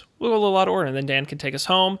next. We'll go a little out of order, and then Dan can take us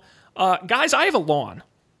home. Guys, I have a lawn.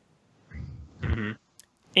 Mm-hmm.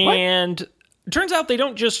 And it turns out they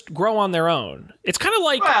don't just grow on their own. It's kind of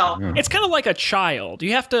like it's kind of like a child.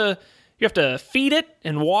 You have to feed it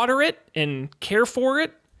and water it and care for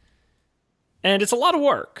it. And it's a lot of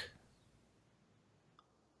work.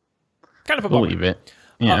 Kind of a bummer. Believe it.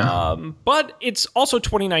 Yeah. But it's also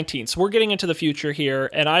 2019, so we're getting into the future here,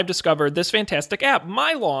 and I've discovered this fantastic app,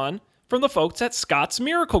 My Lawn, from the folks at Scott's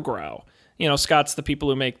Miracle-Gro. You know, Scott's the people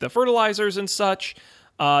who make the fertilizers and such.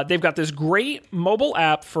 They've got this great mobile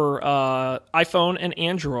app for iPhone and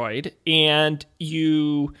Android, and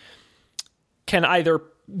you can either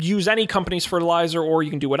use any company's fertilizer, or you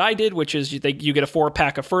can do what I did, which is you get a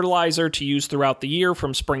 4-pack of fertilizer to use throughout the year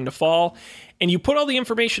from spring to fall. And you put all the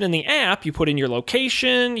information in the app. You put in your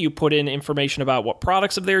location, you put in information about what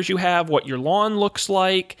products of theirs you have, what your lawn looks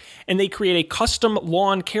like, and they create a custom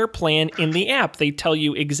lawn care plan in the app. They tell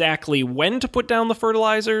you exactly when to put down the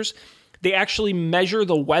fertilizers. They actually measure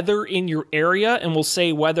the weather in your area and will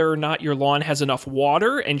say whether or not your lawn has enough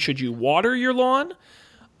water and should you water your lawn.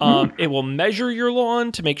 It will measure your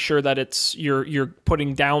lawn to make sure that you're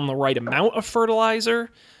putting down the right amount of fertilizer.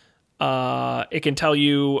 It can tell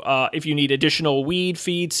you if you need additional weed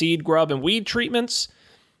feed, seed grub, and weed treatments.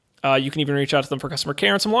 You can even reach out to them for customer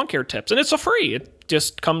care and some lawn care tips. And it's free. It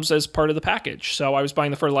just comes as part of the package. So I was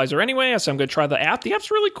buying the fertilizer anyway. I said I'm going to try the app. The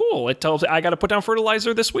app's really cool. It tells me I got to put down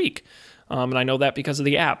fertilizer this week. And I know that because of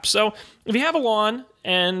the app. So if you have a lawn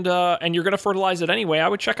and you're going to fertilize it anyway, I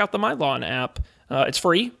would check out the My Lawn app. It's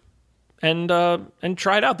free. And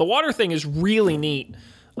try it out. The water thing is really neat.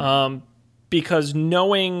 Because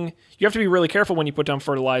you have to be really careful when you put down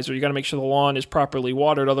fertilizer. You got to make sure the lawn is properly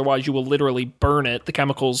watered. Otherwise, you will literally burn it. The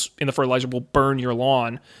chemicals in the fertilizer will burn your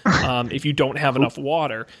lawn if you don't have enough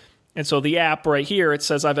water. And so the app right here, it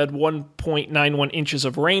says I've had 1.91 inches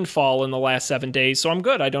of rainfall in the last 7 days, so I'm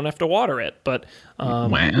good. I don't have to water it. But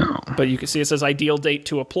Wow. But you can see it says ideal date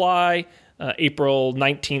to apply, April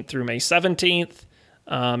 19th through May 17th.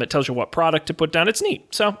 It tells you what product to put down. It's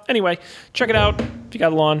neat. So anyway, check it out if you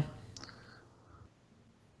got a lawn.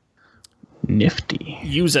 Nifty.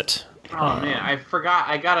 Use it. Oh man, I forgot.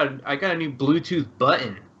 I got a new Bluetooth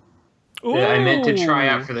button Ooh. that I meant to try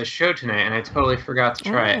out for the show tonight, and I totally forgot to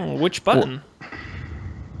try it. Which button?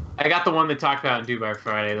 I got the one they talked about in Dubai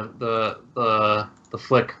Friday, the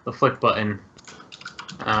flick button.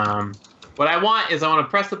 What I want to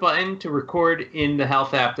press the button to record in the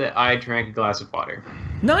health app that I drank a glass of water.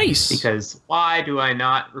 Nice. Because why do I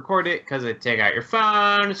not record it? Because I take out your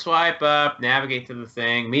phone, swipe up, navigate to the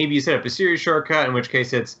thing. Maybe you set up a Siri shortcut, in which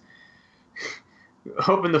case it's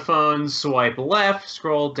open the phone, swipe left,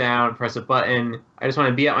 scroll down, press a button. I just want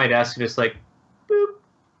to be at my desk and just like, boop,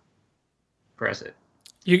 press it.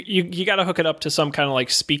 You got to hook it up to some kind of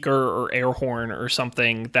like speaker or air horn or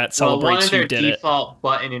something that celebrates one you of their did it. default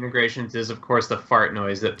button integrations is, of course, the fart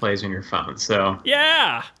noise that plays on your phone. So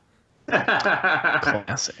Yeah.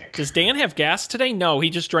 Classic. Does Dan have gas today? No,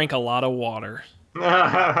 he just drank a lot of water.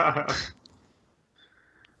 I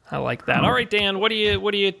like that. All right, Dan, what are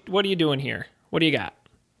you doing here? What do you got?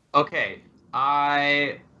 Okay,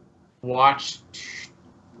 I watched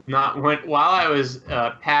while I was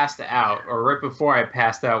passed out, or right before I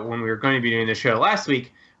passed out when we were going to be doing the show last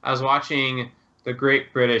week. I was watching the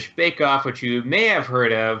Great British Bake Off, which you may have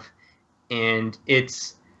heard of, and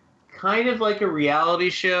it's kind of like a reality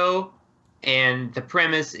show. And the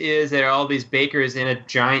premise is there are all these bakers in a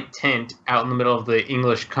giant tent out in the middle of the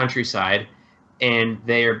English countryside, and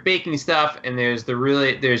they are baking stuff. And there's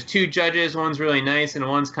two judges. One's really nice, and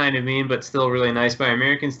one's kind of mean, but still really nice by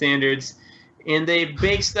American standards. And they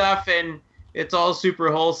bake stuff, and it's all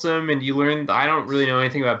super wholesome. And you learn. I don't really know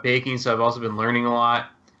anything about baking, so I've also been learning a lot.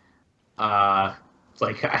 I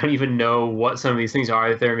don't even know what some of these things are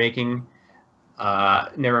that they're making.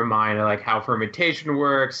 Never mind like how fermentation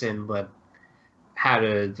works and how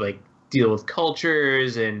to deal with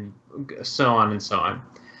cultures and so on and so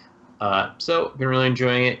on. So been really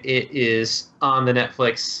enjoying it. It is on the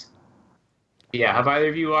Netflix. Yeah, have either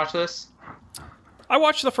of you watched this? I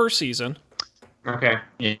watched the first season. Okay.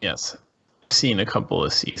 Yes. I've seen a couple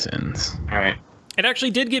of seasons. All right. It actually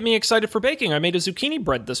did get me excited for baking. I made a zucchini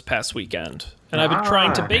bread this past weekend, and I've been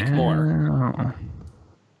trying to bake more. Oh.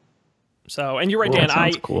 So, and you're right, Cool, Dan. that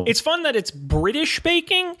sounds cool. It's fun that it's British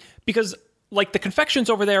baking because the confections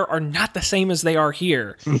over there are not the same as they are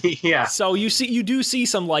here. Yeah. So you do see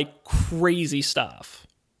some crazy stuff.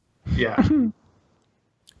 Yeah. By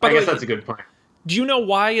I the guess way, that's a good point. Do you know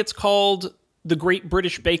why it's called the Great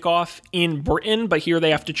British Bake Off in Britain, but here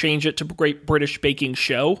they have to change it to Great British Baking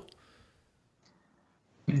Show?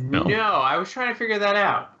 No. No, I was trying to figure that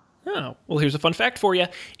out. Oh, well, here's a fun fact for you.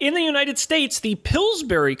 In the United States, the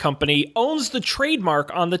Pillsbury Company owns the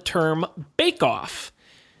trademark on the term Bake Off.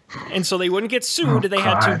 And so they wouldn't get sued. They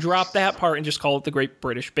had to drop that part and just call it the Great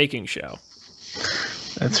British Baking Show.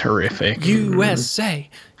 That's horrific. USA.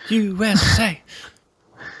 USA.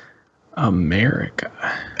 America.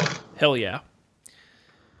 Hell yeah.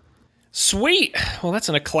 Sweet. Well, that's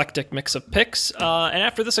an eclectic mix of picks. And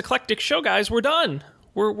after this eclectic show, guys, we're done.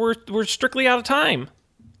 We're strictly out of time.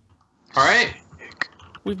 All right.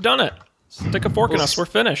 We've done it. Stick a fork in us. We're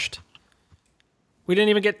finished. We didn't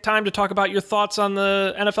even get time to talk about your thoughts on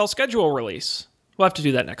the NFL schedule release. We'll have to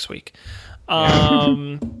do that next week. But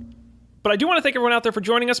I do want to thank everyone out there for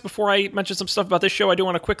joining us. Before I mention some stuff about this show, I do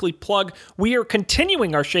want to quickly plug, we are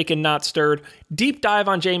continuing our Shaken Not Stirred deep dive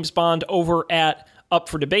on James Bond over at Up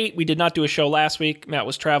for Debate. We did not do a show last week. Matt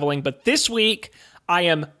was traveling. But this week, I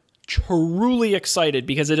am truly excited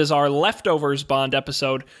because it is our Leftovers Bond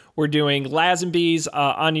episode. We're doing Lazenby's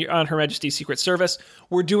on Her Majesty's Secret Service.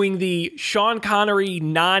 We're doing the Sean Connery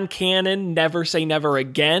non-canon Never Say Never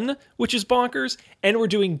Again, which is bonkers. And we're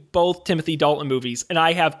doing both Timothy Dalton movies. And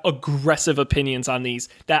I have aggressive opinions on these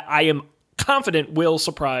that I am confident will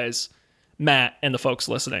surprise Matt and the folks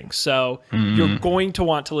listening. So you're going to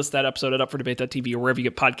want to list that episode at UpForDebate.tv or wherever you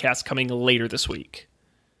get podcasts coming later this week.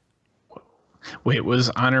 Wait,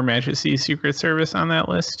 was On Her Majesty's Secret Service on that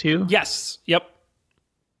list too? Yes. Yep.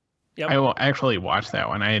 I will actually watch that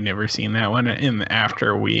one. I had never seen that one. And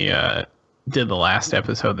after we did the last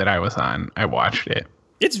episode that I was on, I watched it.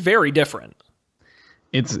 It's very different.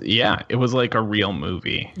 It was like a real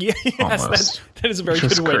movie. Yeah, yes, that is a very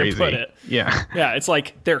good way to put it. Yeah. Yeah, it's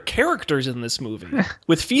like they're characters in this movie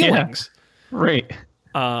with feelings. Yeah, right.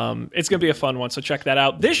 It's going to be a fun one, so check that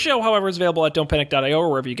out. This show, however, is available at don'tpanic.io or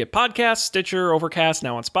wherever you get podcasts, Stitcher, Overcast,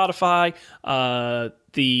 now on Spotify.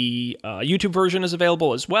 The YouTube version is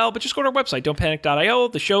available as well, but just go to our website, don'tpanic.io.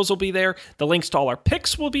 The shows will be there. The links to all our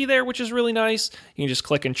picks will be there, which is really nice. You can just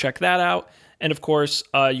click and check that out. And of course,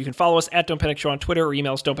 you can follow us at Don't Panic Show on Twitter or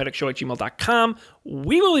email us don'tpanicshow@gmail.com.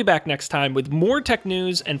 We will be back next time with more tech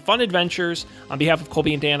news and fun adventures. On behalf of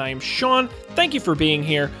Colby and Dan, I am Sean. Thank you for being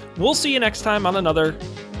here. We'll see you next time on another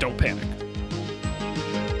Don't Panic.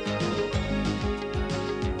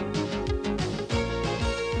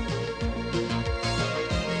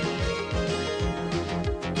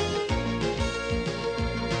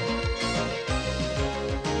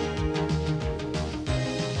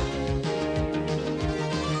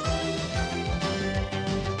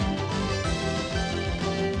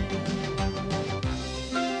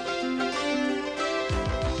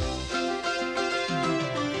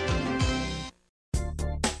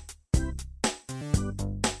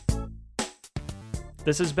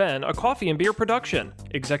 This has been a Coffee and Beer production,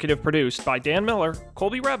 executive produced by Dan Miller,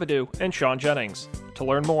 Colby Rabideau, and Sean Jennings. To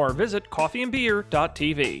learn more, visit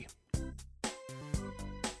coffeeandbeer.tv.